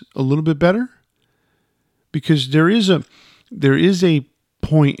cases a little bit better, because there is a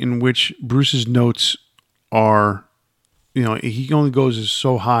point in which Bruce's notes are, he only goes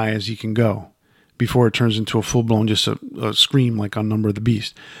so high as he can go before it turns into a full-blown just a scream like on Number of the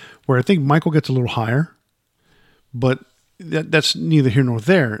Beast, where I think Michael gets a little higher, but that's neither here nor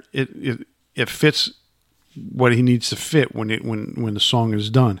there. It fits what he needs to fit when the song is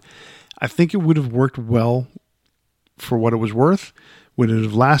done. I think it would have worked well for what it was worth. Would it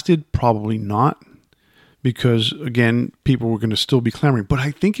have lasted? Probably not, because again, people were going to still be clamoring. But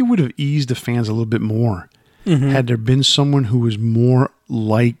I think it would have eased the fans a little bit more had there been someone who was more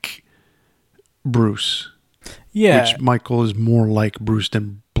like Bruce. Yeah, which Michael is more like Bruce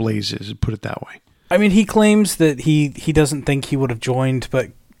than Blaze is. Put it that way. I mean, he claims that he doesn't think he would have joined, but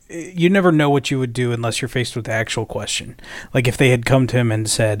you never know what you would do unless you're faced with the actual question. Like if they had come to him and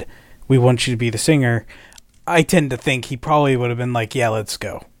said, "We want you to be the singer," I tend to think he probably would have been like, "Yeah, let's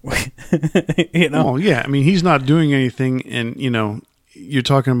go." Well, yeah. I mean, he's not doing anything, and you're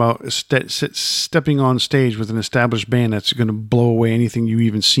talking about stepping on stage with an established band that's going to blow away anything you've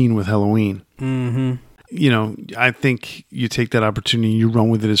even seen with Halloween. Mm-hmm. I think you take that opportunity and you run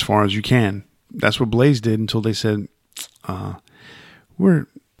with it as far as you can. That's what Blaze did until they said, we're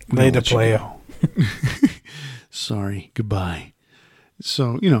laid to play. Sorry, goodbye.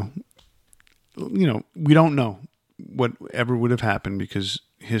 So, we don't know whatever would have happened because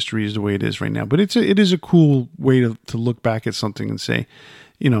history is the way it is right now. But it is a cool way to look back at something and say,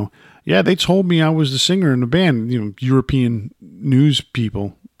 yeah, they told me I was the singer in the band, European news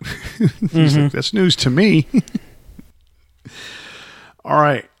people. He's like, that's news to me. All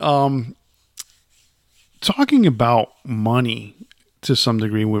right. Talking about money to some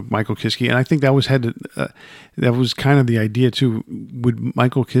degree with Michael Kiske, and I think that was kind of the idea too. Would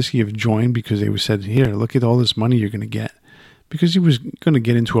Michael Kiske have joined because they said, "Here, look at all this money you're going to get," because he was going to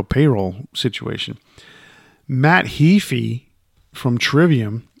get into a payroll situation. Matt Heafy from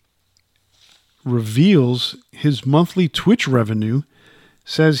Trivium reveals his monthly Twitch revenue,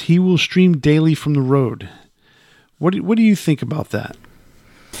 says he will stream daily from the road. What do you think about that?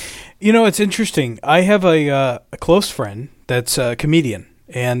 It's interesting. I have a close friend that's a comedian,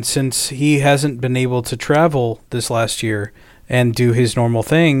 and since he hasn't been able to travel this last year and do his normal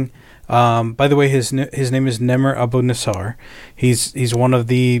thing, by the way, his name is Nemer Abu Nassar. He's one of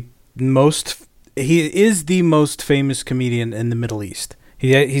the he is the most famous comedian in the Middle East.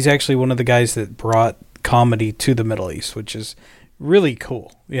 He's actually one of the guys that brought comedy to the Middle East, which is really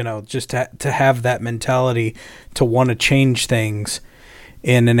cool. Just to have that mentality to want to change things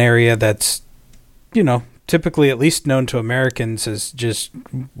in an area that's, typically at least known to Americans as just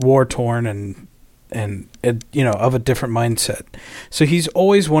war-torn and of a different mindset. So he's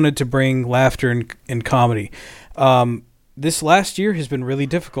always wanted to bring laughter and comedy. This last year has been really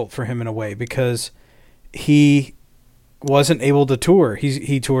difficult for him in a way because he wasn't able to tour.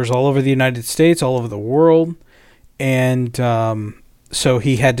 He tours all over the United States, all over the world, and so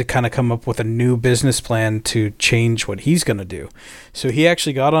he had to kind of come up with a new business plan to change what he's going to do. So he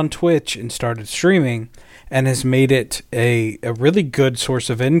actually got on Twitch and started streaming and has made it a really good source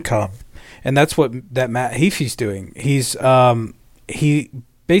of income. And that's what Matt Heafy's doing. He said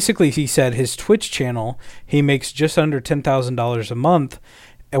his Twitch channel, he makes just under $10,000 a month,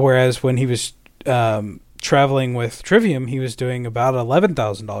 whereas when he was traveling with Trivium, he was doing about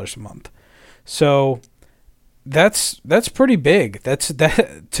 $11,000 a month. So that's pretty big. That's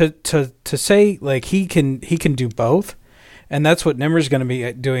to say like he can do both, and that's what Nimmer's going to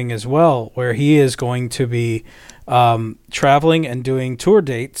be doing as well, where he is going to be traveling and doing tour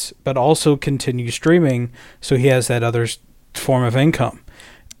dates, but also continue streaming, so he has that other form of income.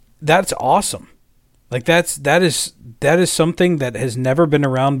 That's awesome. Like that is something that has never been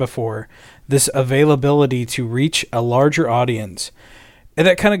around before. This availability to reach a larger audience. And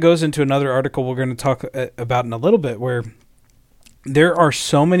that kind of goes into another article we're going to talk about in a little bit, where there are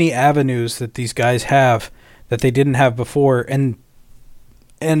so many avenues that these guys have that they didn't have before, and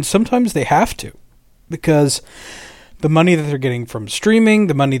sometimes they have to, because the money that they're getting from streaming,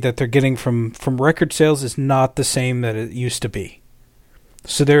 the money that they're getting from record sales is not the same that it used to be.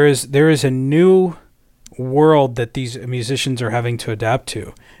 So there is a new world that these musicians are having to adapt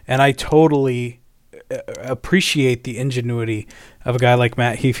to, and I totally appreciate the ingenuity of a guy like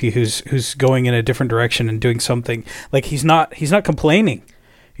Matt Heafy who's going in a different direction and doing something. Like he's not complaining,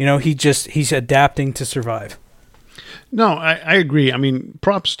 he's adapting to survive. No, I agree. I mean,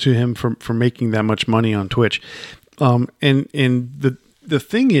 props to him for making that much money on Twitch. And the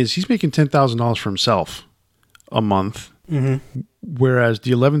thing is, he's making $10,000 for himself a month, whereas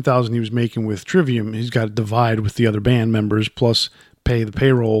the $11,000 he was making with Trivium, he's got to divide with the other band members plus pay the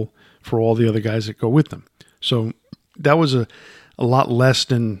payroll for all the other guys that go with them. So that was a lot less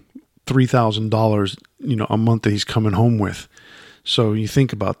than $3,000, a month that he's coming home with. So you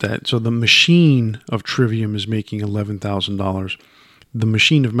think about that. So the machine of Trivium is making $11,000. The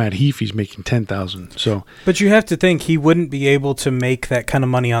machine of Matt Heafy is making $10,000. So, but you have to think he wouldn't be able to make that kind of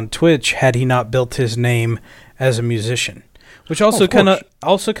money on Twitch had he not built his name as a musician. Which also kind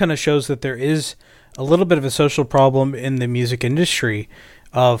of shows that there is a little bit of a social problem in the music industry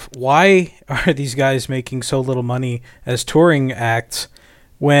of why are these guys making so little money as touring acts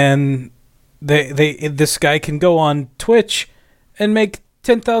when this guy can go on Twitch and make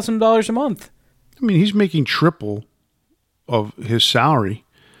 $10,000 a month. I mean, he's making triple of his salary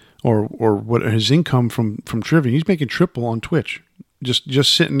or what his income from Trivium. He's making triple on Twitch.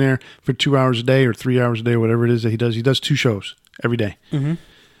 Just sitting there for 2 hours a day or 3 hours a day, whatever it is that he does. He does 2 shows every day. Mm-hmm.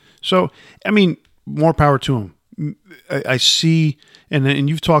 So, I mean, more power to him. I see, and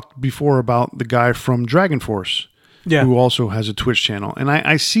you've talked before about the guy from Dragon Force, who also has a Twitch channel, and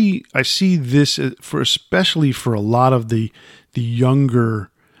I see this especially for a lot of the younger,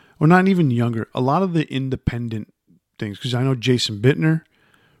 or not even younger, a lot of the independent things. Because I know Jason Bittner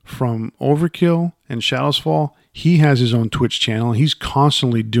from Overkill and Shadows Fall, he has his own Twitch channel. He's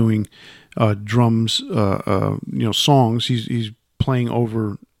constantly doing drums, songs. He's playing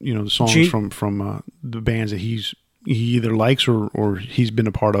over the songs from the bands that he either likes or he's been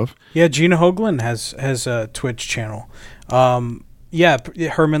a part of. Yeah, Gina Hoagland has a Twitch channel.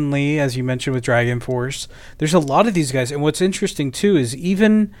 Herman Lee, as you mentioned, with Dragon Force. There's a lot of these guys, and what's interesting too is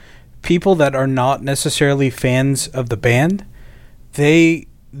even people that are not necessarily fans of the band,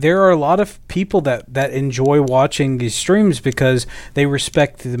 there are a lot of people that enjoy watching these streams because they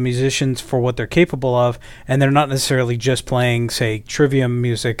respect the musicians for what they're capable of, and they're not necessarily just playing, say, Trivium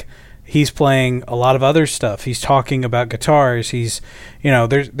music. He's playing a lot of other stuff. He's talking about guitars. He's,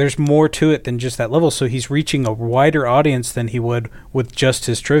 there's more to it than just that level. So he's reaching a wider audience than he would with just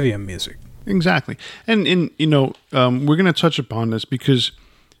his Trivium music. Exactly. And we're going to touch upon this because,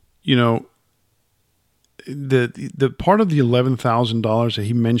 the part of the $11,000 that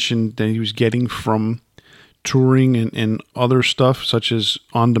he mentioned that he was getting from touring and other stuff, such as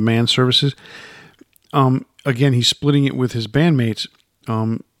on-demand services, again, he's splitting it with his bandmates.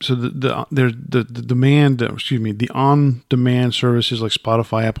 So the on-demand services like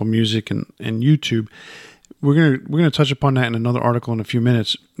Spotify, Apple Music, and YouTube. We're gonna touch upon that in another article in a few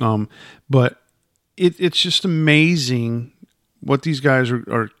minutes. But it's just amazing what these guys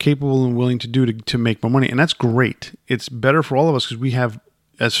are capable and willing to do to make more money, and that's great. It's better for all of us because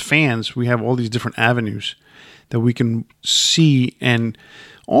as fans, we have all these different avenues that we can see and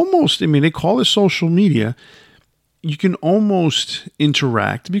almost. They call it social media. You can almost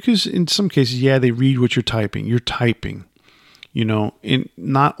interact because in some cases, they read what you're typing. You're typing, in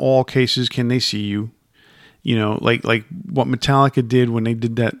not all cases can they see you, like what Metallica did when they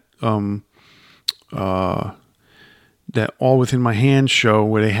did that, that All Within My Hands show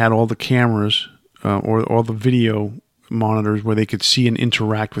where they had all the cameras, or all the video monitors where they could see and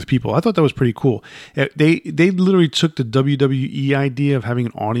interact with people. I thought that was pretty cool. They literally took the WWE idea of having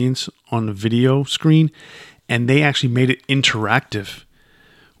an audience on the video screen, and they actually made it interactive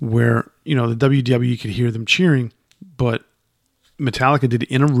where, the WWE could hear them cheering, but Metallica did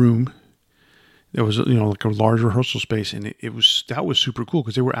it in a room. There was, like a large rehearsal space, and that was super cool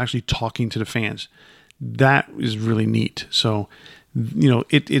because they were actually talking to the fans. That is really neat. So,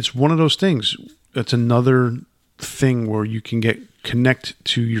 it's one of those things. It's another thing where you can connect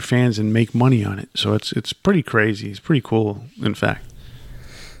to your fans and make money on it. So it's pretty crazy. It's pretty cool, in fact.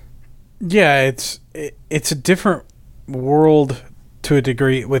 Yeah, it's a different world to a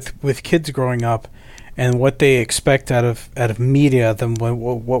degree with kids growing up and what they expect out of media than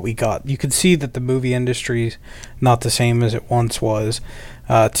what we got. You can see that the movie industry is not the same as it once was.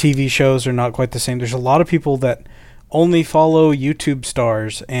 TV shows are not quite the same. There's a lot of people that only follow YouTube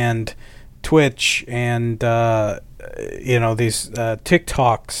stars and Twitch and these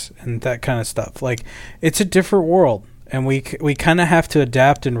TikToks and that kind of stuff. Like, it's a different world. and we kind of have to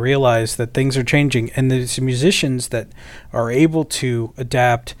adapt and realize that things are changing, and there's musicians that are able to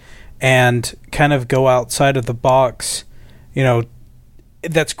adapt and kind of go outside of the box.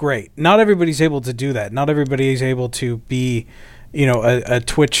 That's great. Not everybody's able to do that. Not everybody is able to be a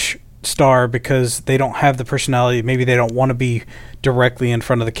Twitch star because they don't have the personality. Maybe they don't want to be directly in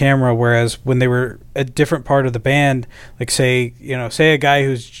front of the camera, whereas when they were a different part of the band, like say a guy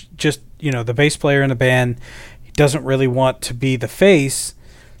who's just the bass player in the band, he doesn't really want to be the face,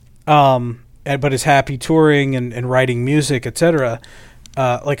 but is happy touring and writing music, etc.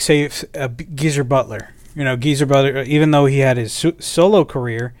 Like say Geezer Butler. Geezer Butler, even though he had his solo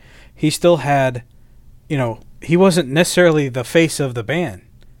career, he still had, he wasn't necessarily the face of the band,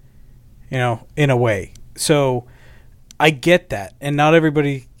 in a way. So I get that. And not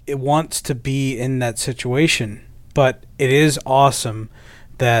everybody wants to be in that situation. But it is awesome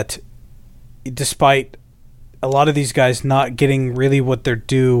that despite a lot of these guys not getting really what they're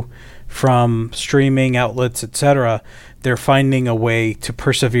due from streaming outlets, etc., they're finding a way to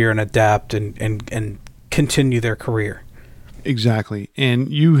persevere and adapt and continue their career. Exactly.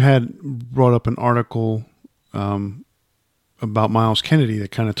 And you had brought up an article about Miles Kennedy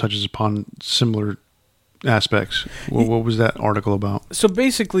that kind of touches upon similar aspects. What was that article about? So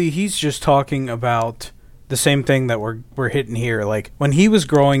basically, he's just talking about the same thing that we're hitting here. Like when he was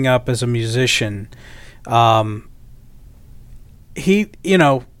growing up as a musician, he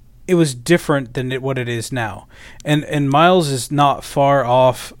it was different than what it is now. And Miles is not far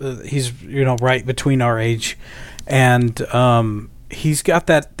off. He's right between our age, and he's got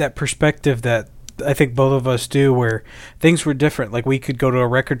that perspective that I think both of us do, where things were different. Like we could go to a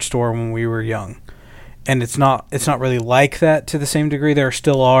record store when we were young, and it's not really like that to the same degree. There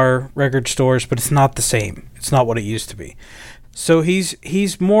still are record stores, but it's not the same. It's not what it used to be. So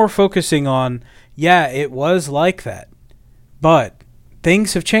he's more focusing on, it was like that, but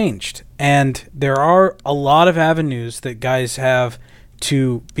things have changed, and there are a lot of avenues that guys have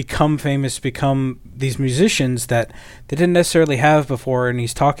to become famous, become these musicians that they didn't necessarily have before. And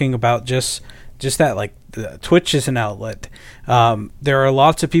he's talking about just that, like Twitch is an outlet. There are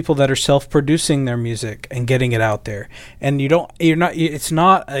lots of people that are self-producing their music and getting it out there, and it's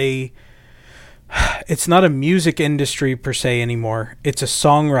not a music industry per se anymore. It's a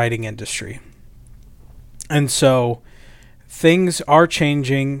songwriting industry. And so things are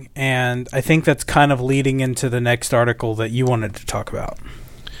changing, and I think that's kind of leading into the next article that you wanted to talk about.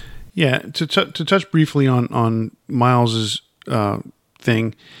 Yeah, to touch briefly on Miles's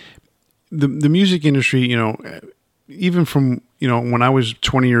thing, the music industry, even from when I was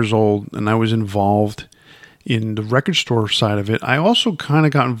 20 years old and I was involved in the record store side of it, I also kind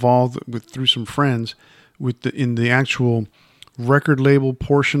of got involved through some friends in the actual record label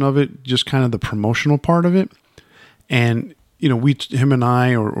portion of it, just kind of the promotional part of it. And him and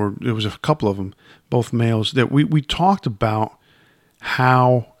I, or there was a couple of them, both males, that we talked about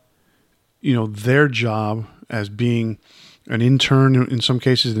how their job as being an intern in some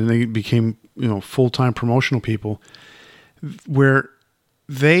cases, and they became full-time promotional people, where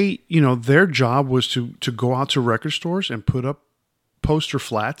they their job was to go out to record stores and put up poster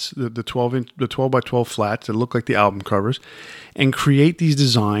flats, the 12 by 12 flats that look like the album covers, and create these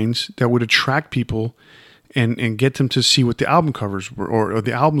designs that would attract people and get them to see what the album covers were or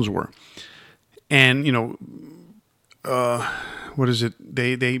the albums were. And what is it?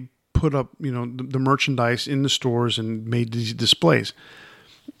 They put up the merchandise in the stores and made these displays.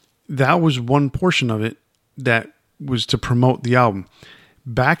 That was one portion of it that was to promote the album.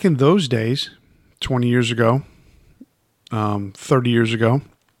 Back in those days, 20 years ago, 30 years ago,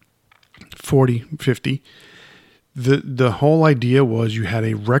 40, 50, the whole idea was you had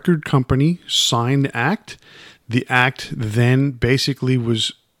a record company sign the act. The act then basically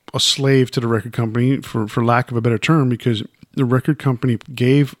was a slave to the record company, for lack of a better term, because the record company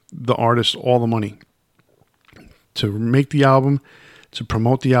gave the artist all the money to make the album, to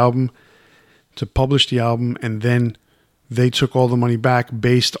promote the album, to publish the album, and then they took all the money back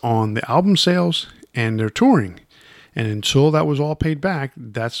based on the album sales and their touring. And until that was all paid back,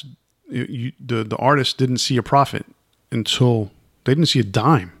 the artist didn't see a profit until they didn't see a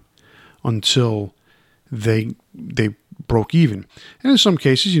dime until they broke even. And in some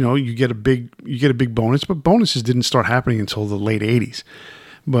cases, you get a big bonus, but bonuses didn't start happening until the late 80s.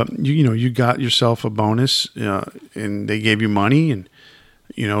 But you got yourself a bonus, and they gave you money, and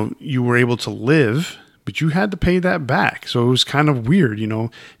you were able to live, but you had to pay that back. So it was kind of weird,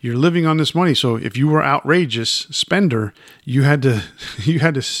 you're living on this money. So if you were outrageous spender, you had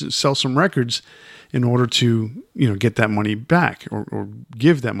to sell some records in order to, get that money back or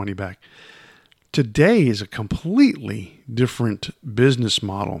give that money back. Today is a completely different business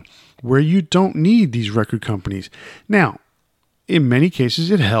model where you don't need these record companies. Now, in many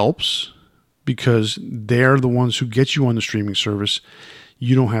cases, it helps because they're the ones who get you on the streaming service.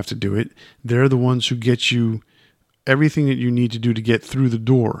 You don't have to do it. They're the ones who get you everything that you need to do to get through the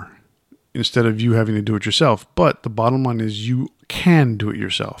door instead of you having to do it yourself. But the bottom line is you can do it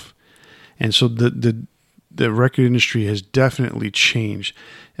yourself. And so the record industry has definitely changed.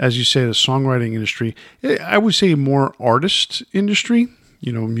 As you say, the songwriting industry, I would say more artist industry,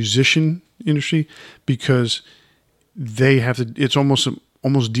 musician industry, because they have to, it's almost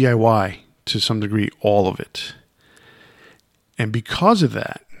DIY to some degree, all of it. And because of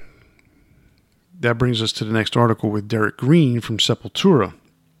that, that brings us to the next article with Derek Green from Sepultura.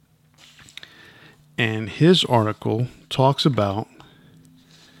 And his article talks about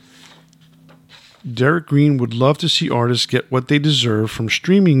Derek Green would love to see artists get what they deserve from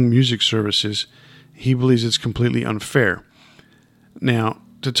streaming music services. He believes it's completely unfair. Now,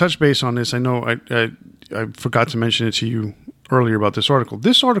 to touch base on this, I know I forgot to mention it to you earlier about this article.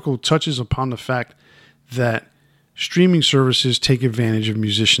 This article touches upon the fact that streaming services take advantage of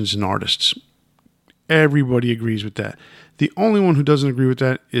musicians and artists. Everybody agrees with that. The only one who doesn't agree with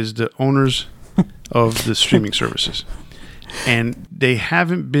that is the owners of the streaming services. And they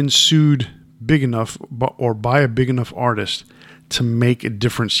haven't been sued big enough or by a big enough artist to make a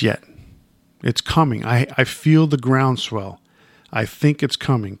difference yet. It's coming. I feel the groundswell. I think it's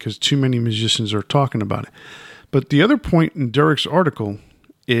coming because too many musicians are talking about it. But the other point in Derek's article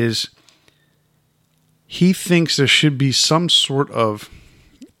is he thinks there should be some sort of,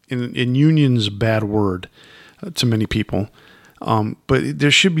 in union's a bad word to many people, but there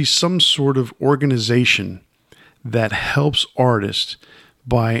should be some sort of organization that helps artists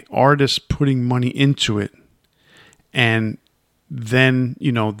by artists putting money into it. And then,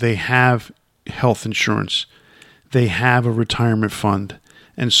 they have health insurance, they have a retirement fund,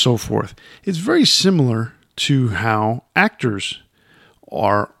 and so forth. It's very similar to how actors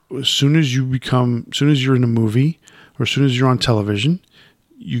are. As soon as you're in a movie or as soon as you're on television,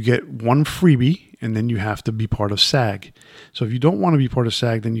 you get one freebie and then you have to be part of SAG. So if you don't want to be part of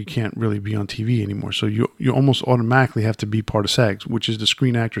SAG, then you can't really be on TV anymore. So you almost automatically have to be part of SAG, which is the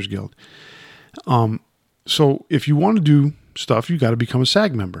Screen Actors Guild. So if you want to do stuff, you got to become a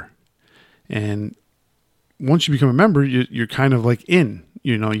SAG member. And once you become a member, you're kind of like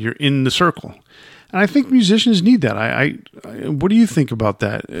you're in the circle. And I think musicians need that. What do you think about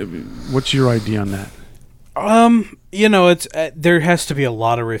that? What's your idea on that? It's there has to be a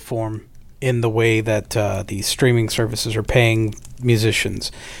lot of reform in the way that these streaming services are paying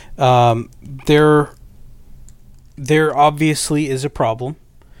musicians. There obviously is a problem.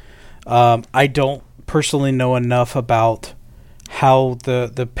 I don't personally know enough about how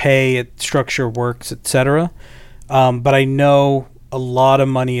the pay structure works, etc. But I know a lot of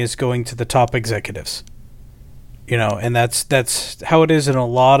money is going to the top executives, and that's how it is in a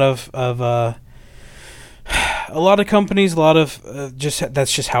lot of companies,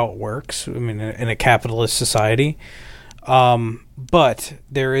 that's just how it works. I mean, in a capitalist society. But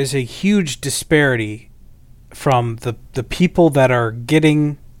there is a huge disparity from the people that are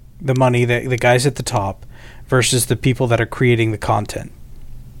getting the money, the guys at the top, versus the people that are creating the content.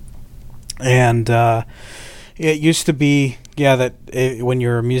 And it used to be, that when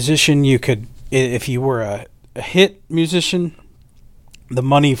you're a musician, you could, if you were a hit musician, the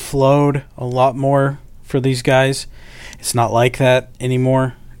money flowed a lot more for these guys. It's not like that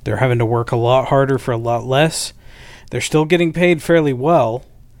anymore. They're having to work a lot harder for a lot less. They're still getting paid fairly well,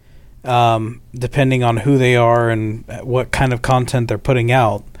 depending on who they are and what kind of content they're putting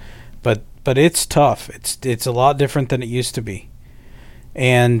out. But it's tough. It's a lot different than it used to be.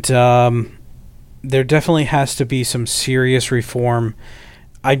 And there definitely has to be some serious reform.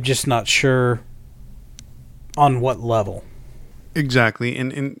 I'm just not sure on what level. Exactly.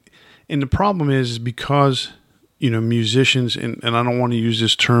 And the problem is because, musicians, and I don't want to use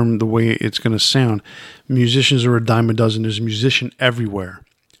this term the way it's going to sound, musicians are a dime a dozen. There's a musician everywhere.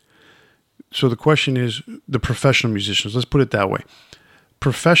 So the question is the professional musicians. Let's put it that way.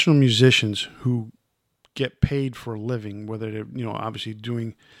 Professional musicians who get paid for a living, whether they're, obviously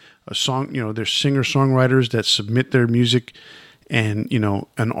doing a song, they're singer-songwriters that submit their music, and,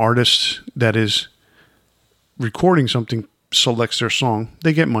 an artist that is recording something selects their song,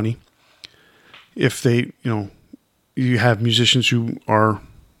 they get money. If they, you have musicians who are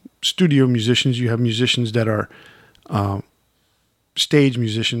studio musicians, you have musicians that are stage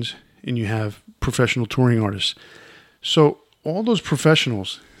musicians, and you have professional touring artists. So all those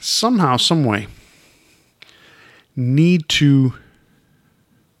professionals, somehow, some way, need to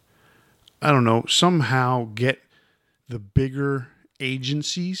I don't know, somehow get the bigger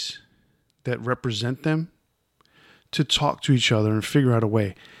agencies that represent them to talk to each other and figure out a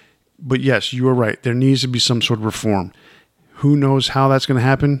way. But yes, you are right. There needs to be some sort of reform. Who knows how that's going to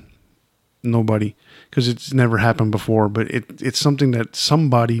happen? Nobody, because it's never happened before. But it's something that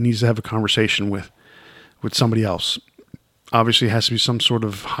somebody needs to have a conversation with somebody else. Obviously, it has to be some sort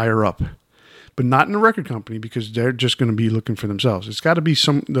of higher up, but not in a record company, because they're just going to be looking for themselves. It's got to be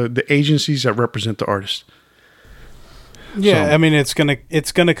the agencies that represent the artist. Yeah, so, I mean, it's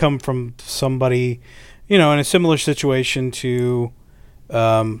gonna come from somebody, in a similar situation to,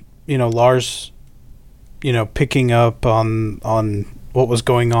 Lars, picking up on what was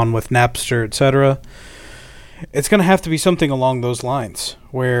going on with Napster, etc. It's gonna have to be something along those lines,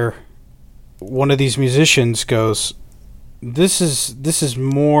 where one of these musicians goes, "This is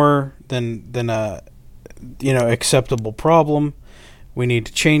more than a, acceptable problem. We need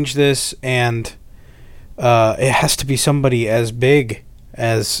to change this," and it has to be somebody as big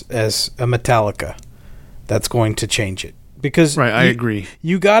as a Metallica that's going to change it. Because right, I agree.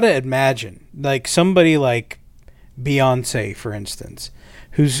 You gotta imagine, like, somebody like Beyonce, for instance,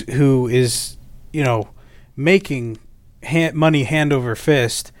 who is making money hand over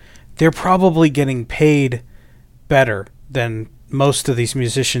fist. They're probably getting paid better than most of these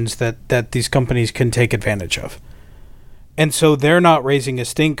musicians that these companies can take advantage of, and so they're not raising a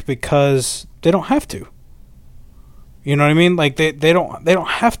stink because they don't have to. You know what I mean? Like they don't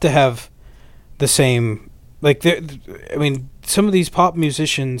have to have the same. Like, I mean, some of these pop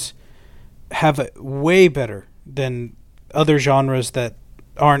musicians have it way better than other genres that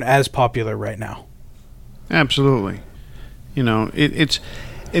aren't as popular right now. Absolutely. It's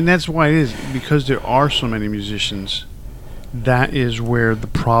and that's why it is, because there are so many musicians. That is where the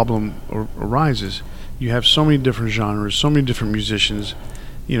problem arises. You have so many different genres, so many different musicians,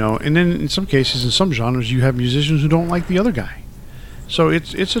 and then in some cases, in some genres, you have musicians who don't like the other guy. So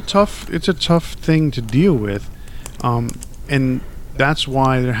it's a tough thing to deal with, and that's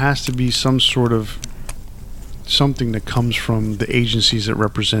why there has to be some sort of something that comes from the agencies that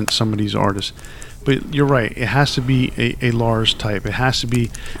represent some of these artists. But you're right, it has to be a Lars type. It has to be,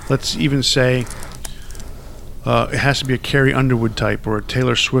 let's even say, it has to be a Carrie Underwood type or a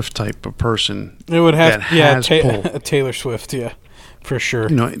Taylor Swift type of person. It would have, pull. A Taylor Swift, yeah, for sure.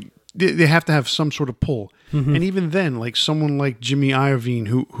 They have to have some sort of pull. Mm-hmm. And even then, like someone like Jimmy Iovine,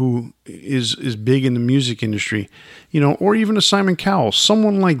 who is big in the music industry, or even a Simon Cowell,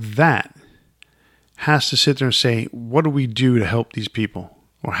 someone like that has to sit there and say, what do we do to help these people?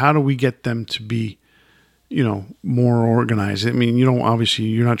 Or how do we get them to be, more organized? I mean, obviously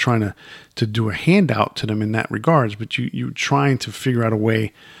you're not trying to do a handout to them in that regards, but you're trying to figure out a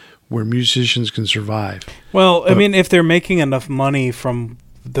way where musicians can survive. Well, I mean, if they're making enough money from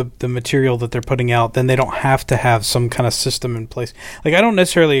the material that they're putting out, then they don't have to have some kind of system in place. Like, I don't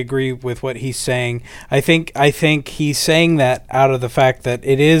necessarily agree with what he's saying. I think he's saying that out of the fact that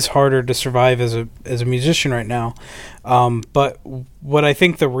it is harder to survive as a musician right now. But what I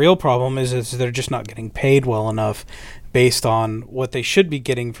think the real problem is they're just not getting paid well enough based on what they should be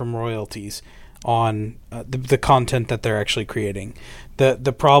getting from royalties on the content that they're actually creating.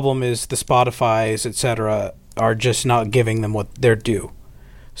 The problem is the Spotify's, etc., are just not giving them what they're due.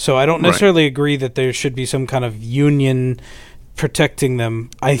 So I don't necessarily agree that there should be some kind of union protecting them.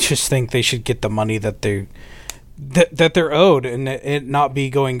 I just think they should get the money that they're owed, and it not be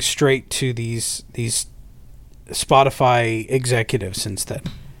going straight to these Spotify executives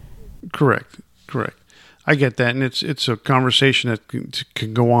instead. Correct. I get that, and it's a conversation that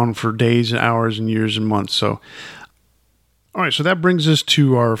can go on for days and hours and years and months. So, all right, so that brings us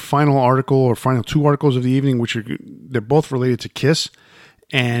to our final article, or final two articles of the evening, they're both related to Kiss.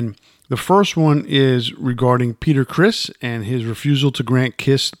 And the first one is regarding Peter Criss and his refusal to grant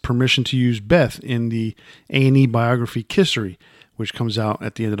Kiss permission to use Beth in the A&E biography Kissery, which comes out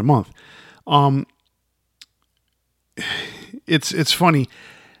at the end of the month. It's funny,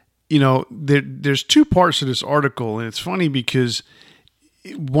 there's two parts to this article, and it's funny because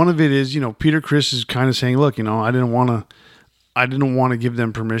one of it is, Peter Criss is kind of saying, look, I didn't want to give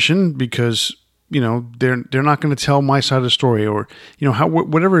them permission because they're not going to tell my side of the story, or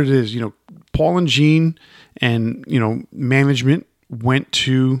whatever it is. Paul and Gene and management went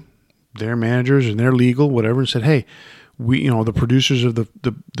to their managers and their legal whatever and said, hey, we the producers of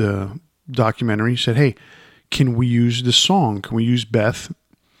the documentary said, hey, can we use this song? Can we use Beth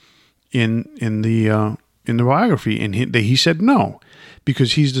in the biography? And he said no,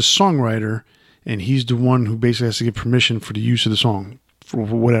 because he's the songwriter and he's the one who basically has to get permission for the use of the song for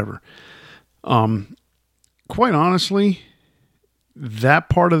whatever. Quite honestly, that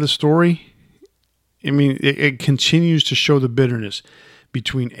part of the story I mean, it continues to show the bitterness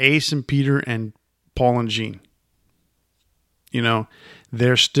between Ace and Peter and Paul and Gene. You know,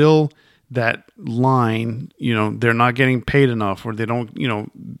 they're still that line, you know, they're not getting paid enough, or they don't, you know,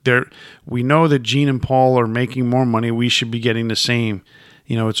 we know that Gene and Paul are making more money. We should be getting the same.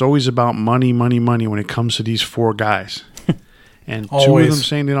 You know, it's always about money, money, money when it comes to these four guys. And two of them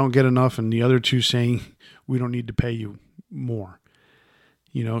saying they don't get enough, and the other two saying we don't need to pay you more.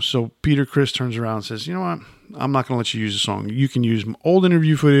 You know, so Peter Criss turns around and says, you know what? I'm not going to let you use the song. You can use old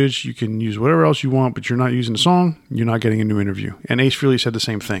interview footage. You can use whatever else you want, but you're not using the song. You're not getting a new interview. And Ace Frehley said the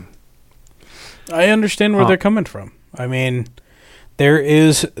same thing. I understand where they're coming from. I mean, there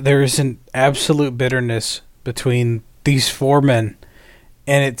is an absolute bitterness between these four men,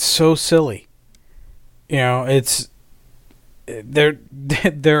 and it's so silly. You know,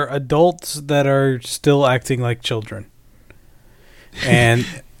 they're adults that are still acting like children. And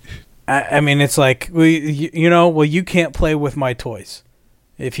I mean, it's like, you can't play with my toys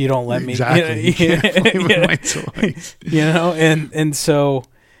if you don't let me. Exactly. You can't play with my toys. You know, and so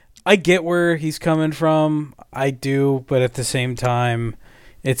I get where he's coming from. I do, but at the same time,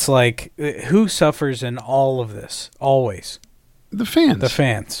 it's like, who suffers in all of this? Always. The fans. The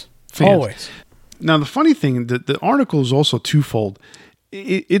fans. Always. Now, the funny thing, the article is also twofold.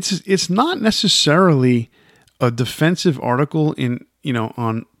 It's not necessarily a defensive article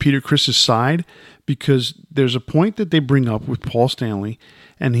on Peter Criss's side, because there's a point that they bring up with Paul Stanley,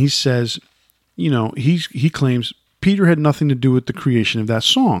 and he says, you know, he claims Peter had nothing to do with the creation of that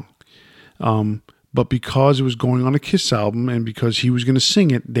song. But because it was going on a Kiss album and because he was going to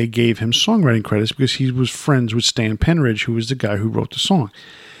sing it, they gave him songwriting credits because he was friends with Stan Penridge, who was the guy who wrote the song.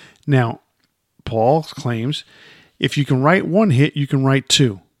 Now, Paul claims if you can write one hit, you can write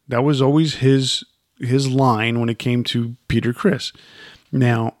two. That was always his line when it came to Peter Criss.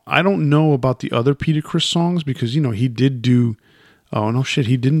 Now, I don't know about the other Peter Criss songs because, you know, he did do... Oh, no shit,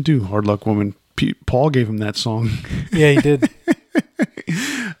 he didn't do Hard Luck Woman. Paul gave him that song. Yeah, he did.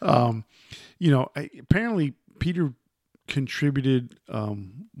 You know, apparently Peter contributed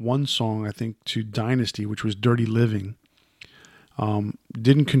one song, I think, to Dynasty, which was Dirty Living.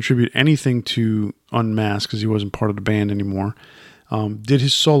 Didn't contribute anything to Unmasked because he wasn't part of the band anymore. Did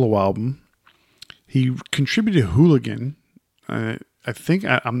his solo album. He contributed Hooligan. I think,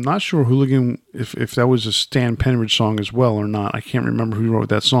 I'm not sure Hooligan, if that was a Stan Penridge song as well or not. I can't remember who wrote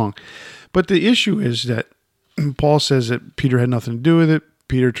that song. But the issue is that Paul says that Peter had nothing to do with it.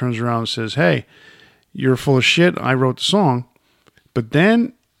 Peter turns around and says, hey, you're full of shit. I wrote the song. But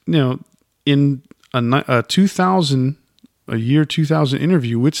then, you know, in a 2000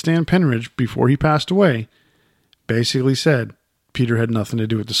 interview with Stan Penridge before he passed away, basically said Peter had nothing to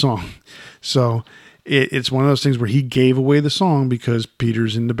do with the song. So it's one of those things where he gave away the song because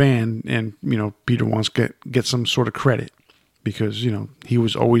Peter's in the band, and, you know, Peter wants to get some sort of credit because, you know, he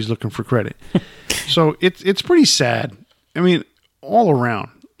was always looking for credit. So it's pretty sad. I mean, all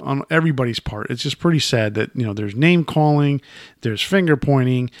around on everybody's part, it's just pretty sad that, you know, there's name calling, there's finger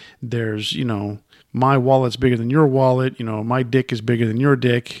pointing, there's, you know, my wallet's bigger than your wallet, you know, my dick is bigger than your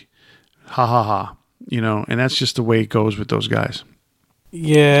dick, ha ha ha, you know, and that's just the way it goes with those guys.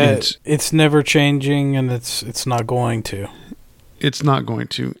 Yeah, it's never changing, and it's not going to. It's not going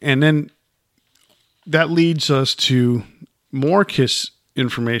to. And then that leads us to more Kiss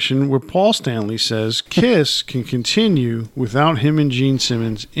information where Paul Stanley says Kiss can continue without him and Gene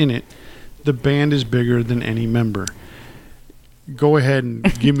Simmons in it. The band is bigger than any member. Go ahead and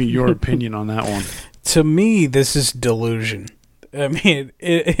give me your opinion on that one. To me, this is delusion. I mean,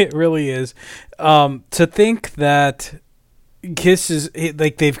 it really is. To think that Kiss is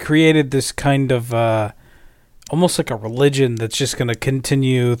like they've created this kind of almost like a religion that's just going to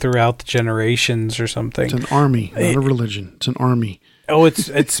continue throughout the generations or something. It's an army, not a religion. It's an army. Oh,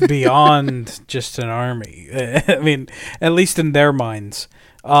 it's beyond just an army. I mean, at least in their minds.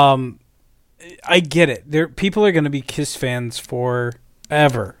 I get it. People are going to be Kiss fans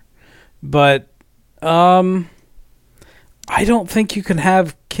forever. But I don't think you can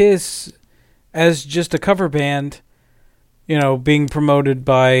have Kiss as just a cover band, you know, being promoted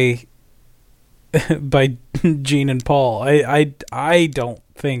by Gene and Paul. I don't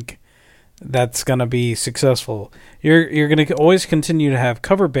think that's going to be successful. You're going to always continue to have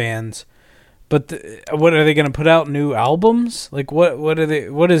cover bands, but what are they going to put out new albums? Like what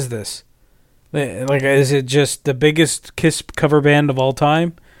is this? Like, is it just the biggest Kiss cover band of all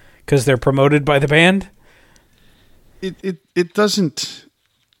time because they're promoted by the band? It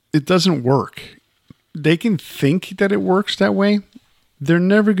doesn't work. They can think that it works that way. They're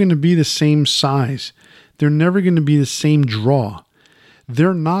never going to be the same size. They're never going to be the same draw.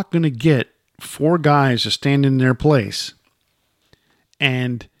 They're not going to get 4 guys to stand in their place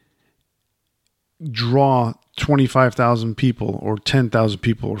and draw 25,000 people or 10,000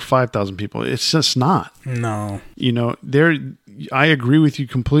 people or 5,000 people. It's just not. No. I agree with you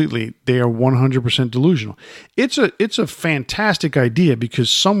completely. They are 100% delusional. It's a fantastic idea because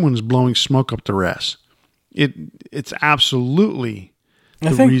someone's blowing smoke up their ass. It's absolutely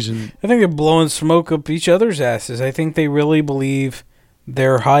reason. I think they're blowing smoke up each other's asses. I think they really believe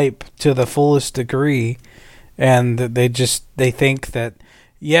their hype to the fullest degree, and they think that,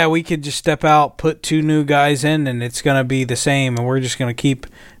 yeah, we could just step out, put 2 new guys in, and it's going to be the same, and we're just going to keep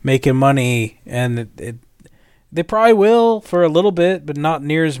making money. And they probably will for a little bit, but not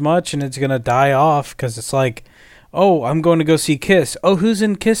near as much, and it's going to die off because it's like, oh, I'm going to go see Kiss. Oh, who's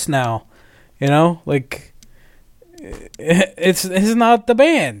in Kiss now? Like, it's not the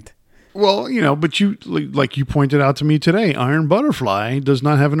band. Well, but like you pointed out to me today, Iron Butterfly does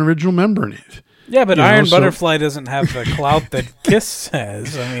not have an original member in it. Yeah, but Iron Butterfly doesn't have the clout that Kiss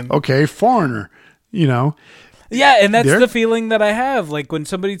has. I mean, okay, Foreigner, Yeah, and that's the feeling that I have. Like when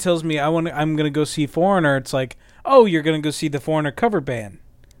somebody tells me I'm going to go see Foreigner, it's like, oh, you're going to go see the Foreigner cover band.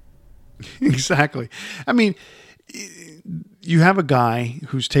 Exactly. I mean, you have a guy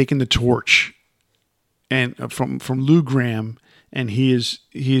who's taken the torch, and from Lou Gramm, and he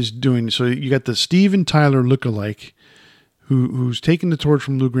is doing so. You got the Steven Tyler lookalike, who's taking the torch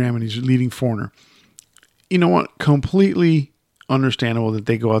from Lou Gramm, and he's leading Foreigner. You know what? Completely understandable that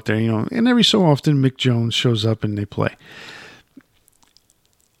they go out there, and every so often Mick Jones shows up and they play.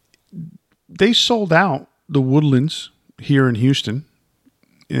 They sold out the Woodlands here in Houston,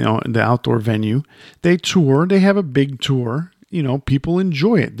 the outdoor venue. They tour. They have a big tour. People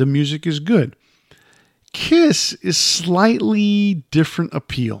enjoy it. The music is good. Kiss is slightly different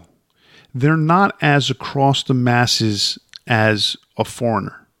appeal. They're not as across the masses as a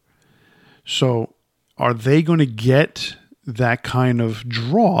Foreigner. So are they going to get that kind of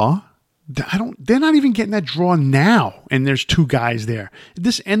draw? They're not even getting that draw now. And there's 2 guys there.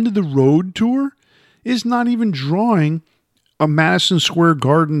 This end of the road tour is not even drawing a Madison Square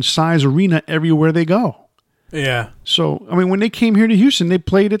Garden size arena everywhere they go. Yeah. So, I mean, when they came here to Houston, they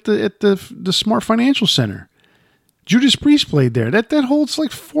played at the Smart Financial Center. Judas Priest played there. That holds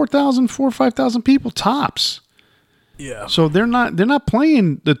like 4,000 or 5,000 people tops. Yeah. So they're not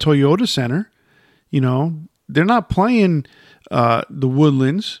playing the Toyota Center, They're not playing the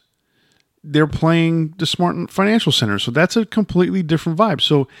Woodlands. They're playing the Smart Financial Center. So that's a completely different vibe.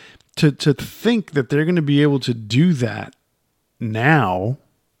 So to think that they're going to be able to do that now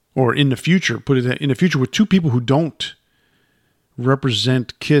or in the future, put it in the future with 2 people who don't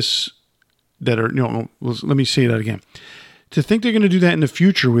represent Kiss that are, let me say that again. To think they're going to do that in the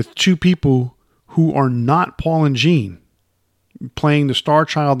future with 2 people who are not Paul and Gene playing the Star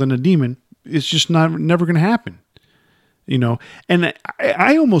Child and the Demon, it's just never going to happen. And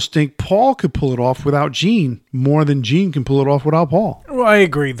I almost think Paul could pull it off without Gene more than Gene can pull it off without Paul. Well, I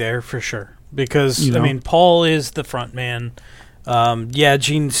agree there for sure. Because, I mean, Paul is the front man.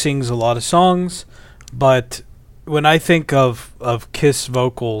 Gene sings a lot of songs, but when I think of Kiss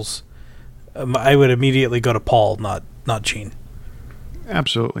vocals, I would immediately go to Paul, not Gene.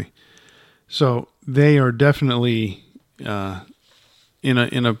 Absolutely. So they are definitely in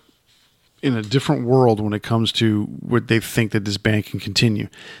a different world when it comes to what they think that this band can continue.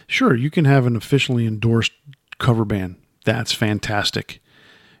 Sure, you can have an officially endorsed cover band. That's fantastic.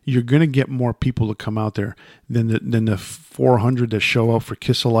 You're going to get more people to come out there than the 400 that show up for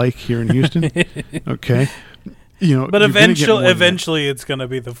Kiss Alike here in Houston. Okay. But eventually it's going to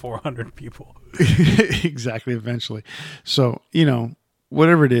be the 400 people. Exactly. Eventually. So,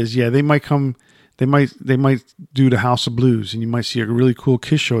 whatever it is, yeah, they might come, they might do the House of Blues, and you might see a really cool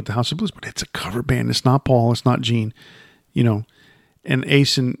Kiss show at the House of Blues, but it's a cover band. It's not Paul. It's not Gene, and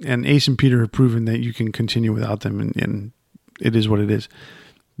Ace and Peter have proven that you can continue without them, and it is what it is,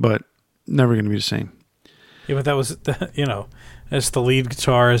 but never going to be the same. Yeah, but that was, as the lead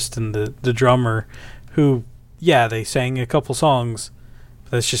guitarist and the drummer who, yeah, they sang a couple songs.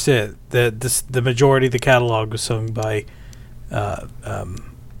 But that's just it. The majority of the catalog was sung by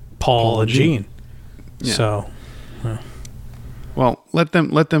Paul and Gene. Yeah. So, well, let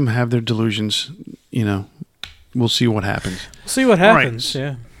them have their delusions. We'll see what happens. We'll see what happens. Right.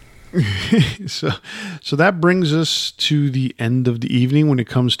 Yeah. So that brings us to the end of the evening when it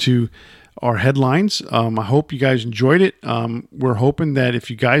comes to our headlines. I hope you guys enjoyed it. We're hoping that if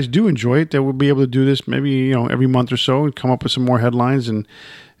you guys do enjoy it, that we'll be able to do this maybe every month or so and come up with some more headlines and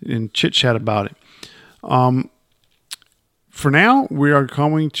chit chat about it. For now, we are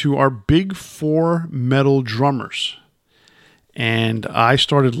coming to our BIG4 Metal Drummers. And I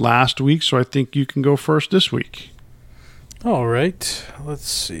started last week, so I think you can go first this week. All right. Let's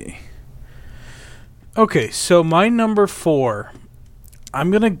see. Okay, so my number 4,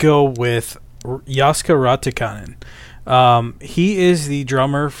 I'm going to go with Jaska Raatikainen. He is the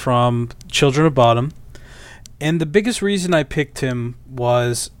drummer from Children of Bodom. And the biggest reason I picked him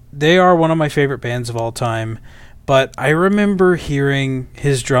was they are one of my favorite bands of all time. But I remember hearing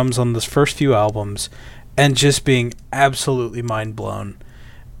his drums on the first few albums and just being absolutely mind blown.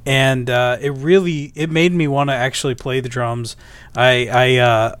 And it made me want to actually play the drums.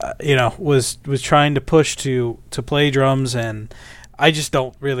 I was trying to push to play drums, and I just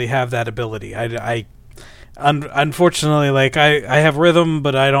don't really have that ability. Unfortunately, like I have rhythm,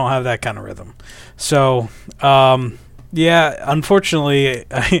 but I don't have that kind of rhythm. So unfortunately,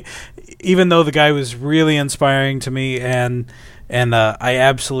 even though the guy was really inspiring to me, and I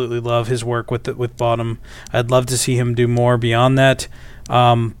absolutely love his work with Bodom. I'd love to see him do more beyond that.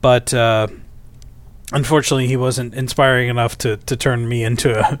 But unfortunately, he wasn't inspiring enough to turn me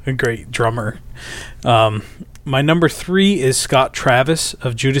into a great drummer. My number 3 is Scott Travis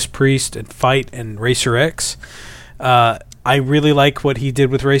of Judas Priest and Fight and Racer X. I really like what he did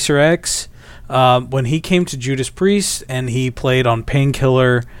with Racer X. When he came to Judas Priest and he played on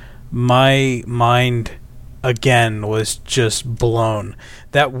Painkiller, my mind again was just blown.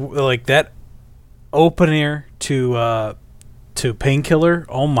 That opener to Painkiller,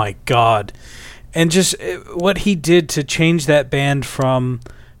 oh my god. And just what he did to change that band from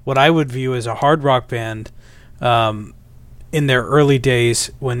what I would view as a hard rock band in their early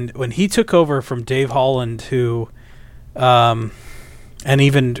days, when he took over from Dave Holland, who and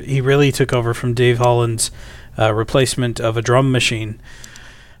even he really took over from Dave Holland's replacement of a drum machine.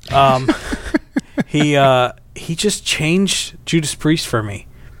 He just changed Judas Priest for me.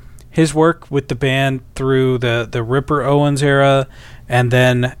 His work with the band through the Ripper Owens era, and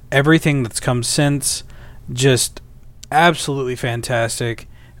then everything that's come since, just absolutely fantastic.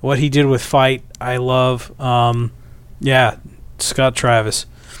 What he did with Fight, I love. Scott Travis.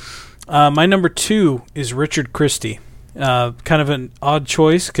 My number 2 is Richard Christie. Kind of an odd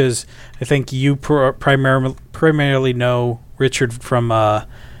choice because I think you primarily know Richard from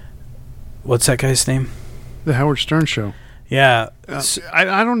what's that guy's name? The Howard Stern Show. Yeah.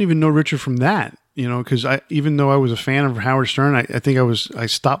 I don't even know Richard from that, because even though I was a fan of Howard Stern, I think I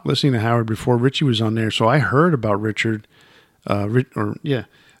stopped listening to Howard before Richie was on there. So I heard about Richard,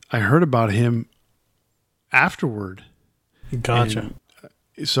 I heard about him afterward. Gotcha.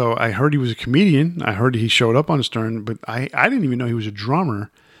 And so I heard he was a comedian. I heard he showed up on Stern, but I didn't even know he was a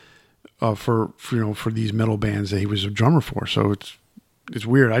drummer for these metal bands that he was a drummer for. So it's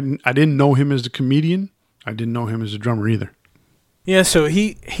weird. I didn't know him as a comedian. I didn't know him as a drummer either. Yeah, so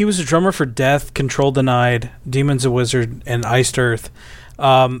he was a drummer for Death, Control Denied, Demons of Wizard, and Iced Earth.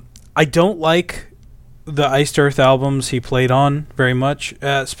 I don't like the Iced Earth albums he played on very much,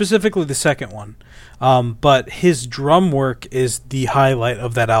 specifically the second one. But his drum work is the highlight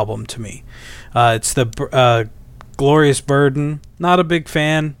of that album to me. It's the Glorious Burden. Not a big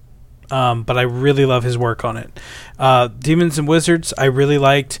fan, but I really love his work on it. Demons and Wizards, I really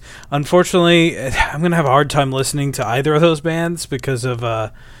liked. Unfortunately, I'm going to have a hard time listening to either of those bands because of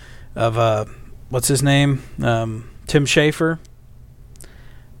what's his name? Tim Schafer.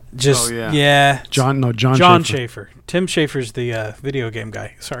 John Schafer. Tim Schafer's the video game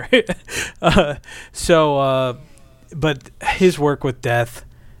guy. Sorry. But his work with Death,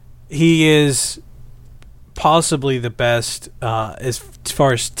 he is possibly the best as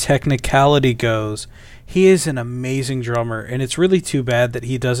far as technicality goes. He is an amazing drummer, and it's really too bad that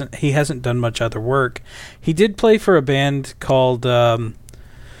he hasn't done much other work. He did play for a band called I'm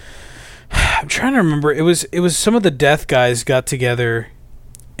trying to remember. It was some of the Death guys got together,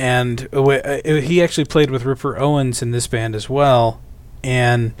 and he actually played with Ripper Owens in this band as well.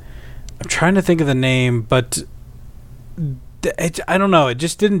 And I'm trying to think of the name, but I don't know. It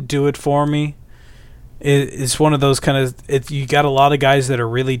just didn't do it for me. It's one of those kind of... you got a lot of guys that are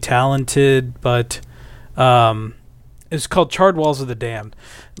really talented, but... it's called Charred Walls of the Damned.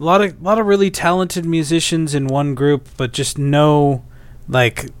 A lot of really talented musicians in one group, but just no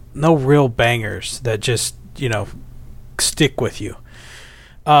real bangers that just stick with you.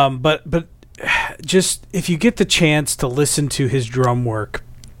 But just if you get the chance to listen to his drum work,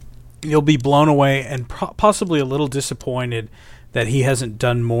 you'll be blown away and possibly a little disappointed that he hasn't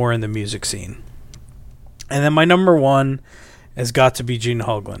done more in the music scene. And then my number 1 has got to be Gene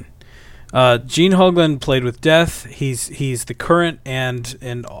Hoglan. Gene Hoglan played with Death. He's the current and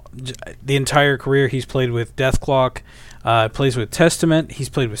the entire career he's played with Death Clock. Plays with Testament. He's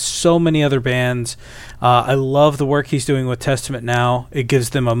played with so many other bands. I love the work he's doing with Testament now. It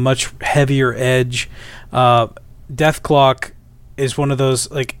gives them a much heavier edge. Death Clock is one of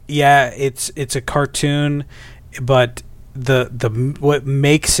those, like, yeah, it's a cartoon, but the what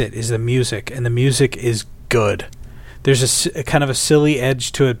makes it is the music, and the music is good. There's a kind of a silly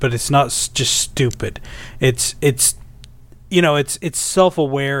edge to it, but it's not just stupid. It's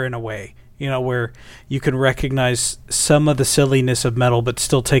self-aware in a way, where you can recognize some of the silliness of metal, but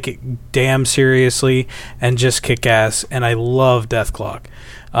still take it damn seriously and just kick ass. And I love Death Clock.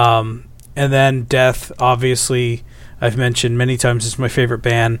 And then Death, obviously, I've mentioned many times, is my favorite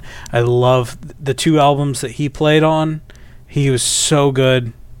band. I love the 2 albums that he played on. He was so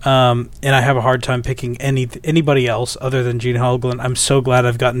good. And I have a hard time picking anybody else other than Gene Hoglan. I'm so glad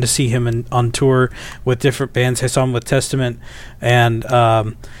I've gotten to see him on tour with different bands. I saw him with Testament, and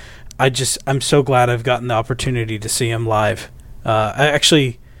I'm so glad I've gotten the opportunity to see him live. I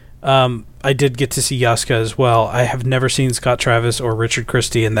did get to see Yaska as well. I have never seen Scott Travis or Richard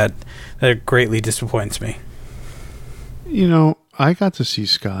Christie, and that greatly disappoints me. I got to see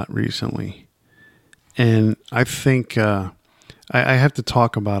Scott recently, and I think I have to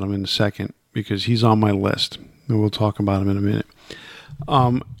talk about him in a second because he's on my list, and we'll talk about him in a minute.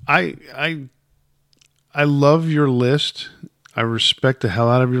 I love your list. I respect the hell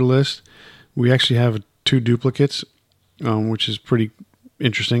out of your list. We actually have 2 duplicates, which is pretty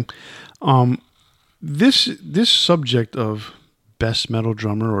interesting. This subject of best metal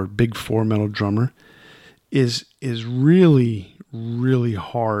drummer or BIG4 metal drummer is really, really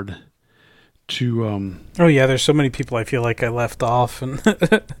hard to oh yeah, there's so many people I feel like I left off. And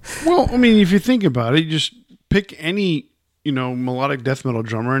well, I mean, if you think about it, you just pick any melodic death metal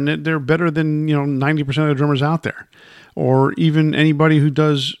drummer, and they're better than 90% of the drummers out there, or even anybody who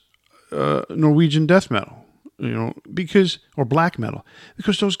does Norwegian death metal, or black metal,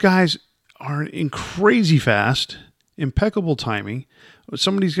 because those guys are in crazy fast, impeccable timing.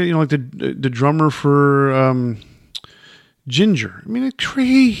 Somebody's got like the drummer for Ginger. I mean,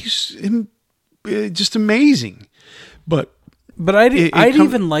 he's just amazing. But I'd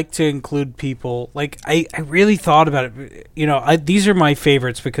even like to include people, like, I really thought about it. These are my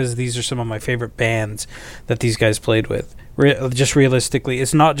favorites because these are some of my favorite bands that these guys played with. Just realistically,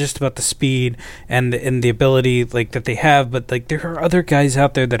 it's not just about the speed and the ability like that they have, but like there are other guys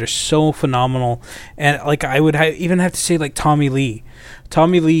out there that are so phenomenal. And like I would even have to say like Tommy Lee.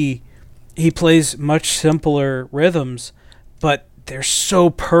 Tommy Lee, he plays much simpler rhythms, but they're so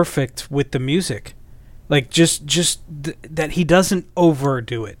perfect with the music. Like that he doesn't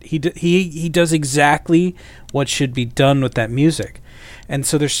overdo it. He does exactly what should be done with that music. And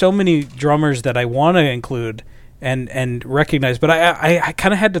so there's so many drummers that I want to include and recognize, but I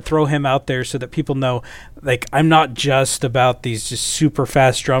kind of had to throw him out there so that people know, like, I'm not just about these just super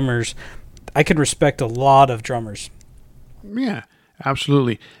fast drummers. I can respect a lot of drummers. Yeah,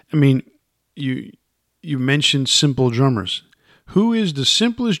 absolutely. I mean, you mentioned simple drummers. Who is the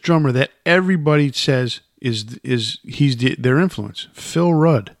simplest drummer that everybody says is their influence? Phil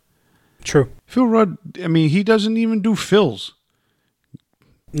Rudd. True. Phil Rudd, I mean, he doesn't even do fills.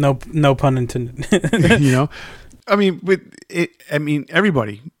 No pun intended. I mean,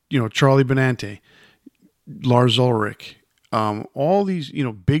 everybody, Charlie Benante, Lars Ulrich, all these,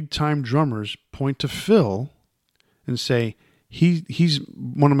 big time drummers point to Phil and say he's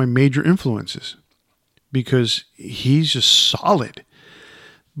one of my major influences because he's just solid.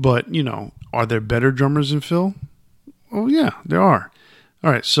 But, are there better drummers than Phil? Oh yeah, there are.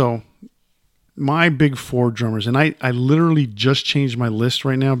 All right. So my BIG4 drummers, and I literally just changed my list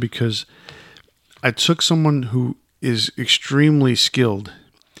right now because I took someone who is extremely skilled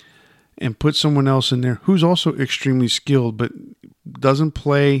and put someone else in there who's also extremely skilled but doesn't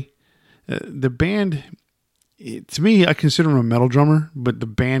play the band. To me, I consider him a metal drummer, but the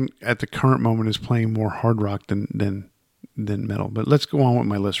band at the current moment is playing more hard rock than metal. But let's go on with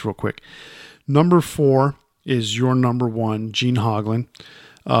my list real quick. Number 4 is your number 1, Gene Hoglan.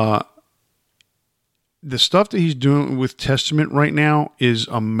 The stuff that he's doing with Testament right now is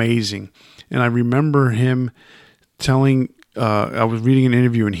amazing. And I remember him telling, I was reading an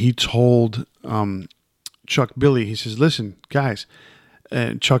interview and he told Chuck Billy, he says, listen, guys,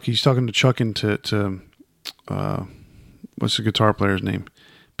 Chuck, he's talking to Chuck and to what's the guitar player's name?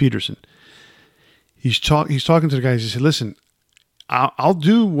 Peterson. He's talking to the guys. He said, listen, I'll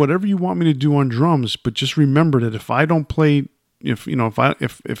do whatever you want me to do on drums, but just remember that if I don't play,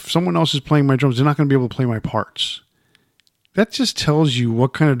 if someone else is playing my drums, they're not going to be able to play my parts. That just tells you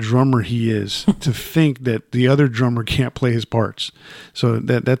what kind of drummer he is to think that the other drummer can't play his parts. So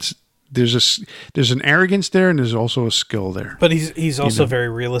that's there's an arrogance there, and there's also a skill there. But he's also very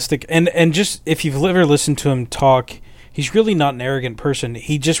realistic, and just if you've ever listened to him talk, he's really not an arrogant person.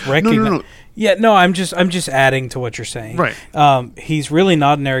 He just recognizes. No. Yeah, no, I'm just adding to what you're saying. Right. He's really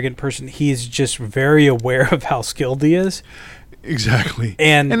not an arrogant person. He's just very aware of how skilled he is. Exactly.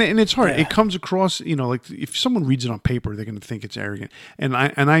 And it's hard. Yeah. It comes across, like if someone reads it on paper, they're going to think it's arrogant. And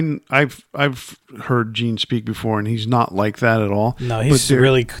I've heard Gene speak before, and he's not like that at all. No, he's a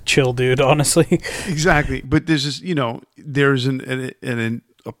really chill dude, honestly. Exactly. But there's this, there's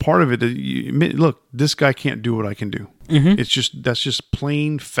a part of it that you admit, look, this guy can't do what I can do. Mm-hmm. That's just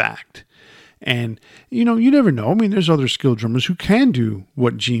plain fact. And, you never know. I mean, there's other skilled drummers who can do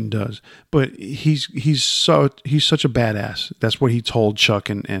what Gene does, but he's such a badass. That's what he told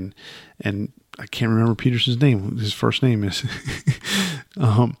Chuck and I can't remember Peterson's name. His first name is,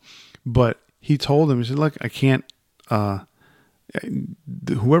 but he told him, he said, look, I can't, whoever's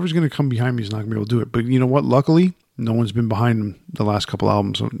going to come behind me is not going to be able to do it. But you know what? Luckily, no one's been behind him the last couple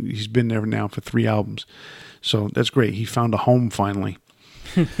albums. So he's been there now for 3 albums. So that's great. He found a home finally.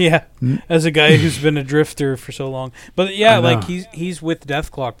 Yeah, as a guy who's been a drifter for so long. But yeah, like he's with Death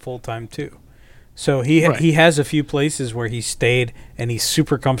Clock full time too. So he has a few places where he stayed and he's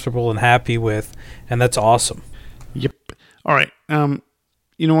super comfortable and happy with, and that's awesome. Yep. All right.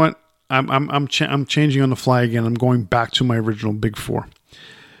 You know what? I'm changing on the fly again. I'm going back to my original Big Four.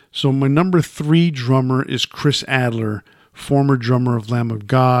 So my number 3 drummer is Chris Adler, former drummer of Lamb of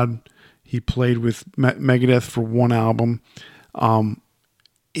God. He played with Megadeth for 1 album.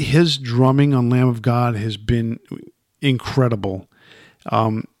 His drumming on Lamb of God has been incredible.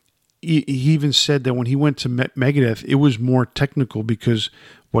 He even said that when he went to Megadeth, it was more technical because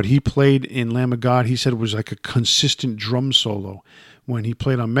what he played in Lamb of God, he said, was like a consistent drum solo. When he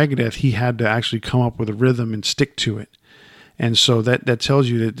played on Megadeth, he had to actually come up with a rhythm and stick to it. And so that tells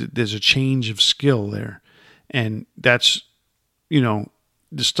you that there's a change of skill there. And that's, the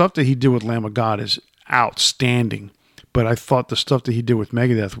stuff that he did with Lamb of God is outstanding. But I thought the stuff that he did with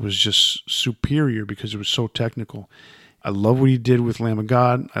Megadeth was just superior because it was so technical. I love what he did with Lamb of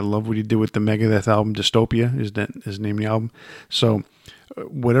God. I love what he did with the Megadeth album, Dystopia is the name of the album. So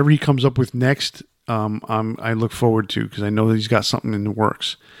whatever he comes up with next, I look forward to because I know that he's got something in the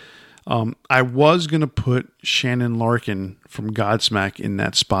works. I was going to put Shannon Larkin from Godsmack in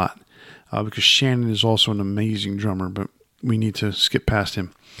that spot because Shannon is also an amazing drummer, but we need to skip past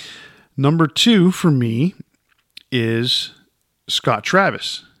him. Number 2 for me is Scott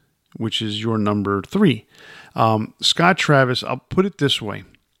Travis, which is your number 3. Scott Travis, I'll put it this way.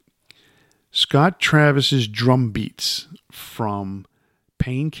 Scott Travis's drum beats from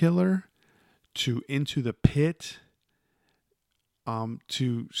Painkiller to Into the Pit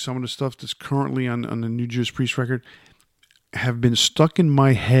to some of the stuff that's currently on the new Judas Priest record have been stuck in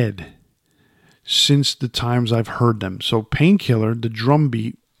my head since the times I've heard them. So Painkiller, the drum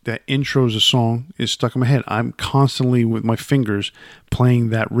beat that intros a song is stuck in my head. I'm constantly with my fingers playing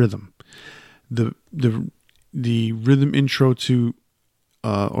that rhythm. The rhythm intro to,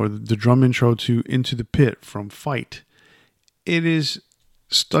 or the drum intro to Into the Pit from Fight, it is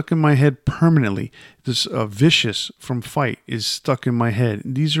stuck in my head permanently. This Vicious from Fight is stuck in my head.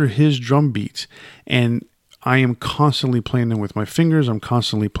 These are his drum beats, and I am constantly playing them with my fingers. I'm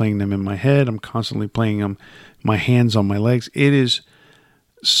constantly playing them in my head. I'm constantly playing them, my hands on my legs. It is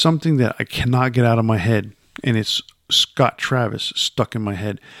something that I cannot get out of my head, and it's Scott Travis stuck in my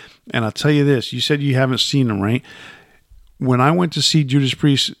head. And I'll tell you this, you said you haven't seen him, right? When I went to see Judas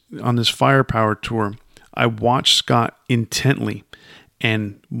Priest on this Firepower tour, I watched Scott intently,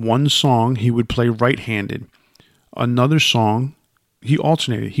 and one song he would play right-handed. Another song he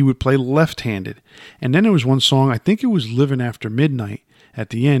alternated. He would play left-handed. And then there was one song, I think it was Living After Midnight,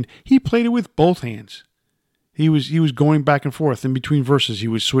 at the end, he played it with both hands. He was going back and forth. In between verses, he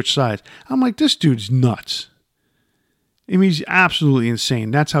would switch sides. I'm like, this dude's nuts. I mean, he's absolutely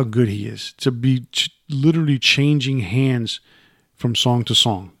insane. That's how good he is. To be literally changing hands from song to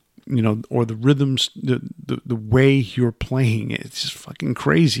song, or the rhythms, the way you're playing it. It's just fucking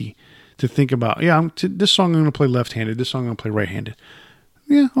crazy to think about. Yeah, this song I'm going to play left-handed. This song I'm going to play right-handed.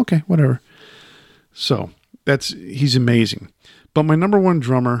 Yeah, okay, whatever. So he's amazing. But my number 1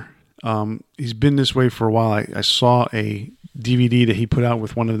 drummer, he's been this way for a while. I saw a DVD that he put out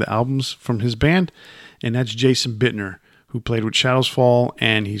with one of the albums from his band, and that's Jason Bittner, who played with Shadows Fall,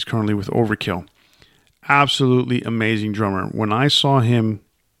 and he's currently with Overkill. Absolutely amazing drummer. When I saw him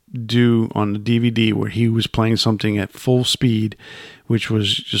do on the DVD where he was playing something at full speed, which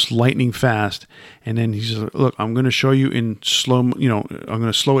was just lightning fast, and then he's like, look, I'm going to show you in slow, I'm going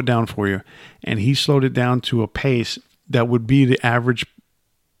to slow it down for you. And he slowed it down to a pace that would be the average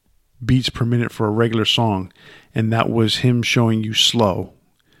beats per minute for a regular song, and that was him showing you slow,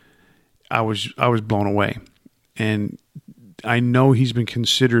 I was blown away. And I know he's been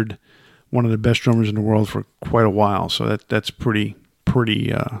considered one of the best drummers in the world for quite a while, so that's pretty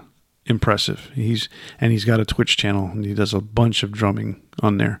impressive. He's got a Twitch channel, and he does a bunch of drumming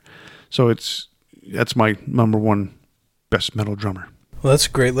on there. So that's my number one best metal drummer. Well, that's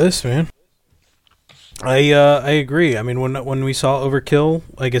a great list, man. I agree. I mean, when we saw Overkill,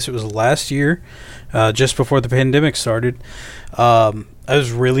 I guess it was last year, just before the pandemic started, I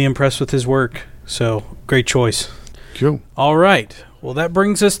was really impressed with his work. So, great choice. Cool. All right. Well, that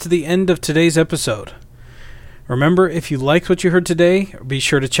brings us to the end of today's episode. Remember, if you liked what you heard today, be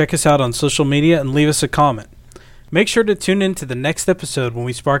sure to check us out on social media and leave us a comment. Make sure to tune in to the next episode when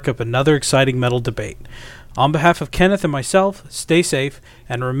we spark up another exciting metal debate. On behalf of Kenneth and myself, stay safe,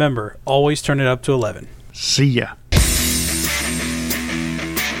 and remember, always turn it up to 11. See ya.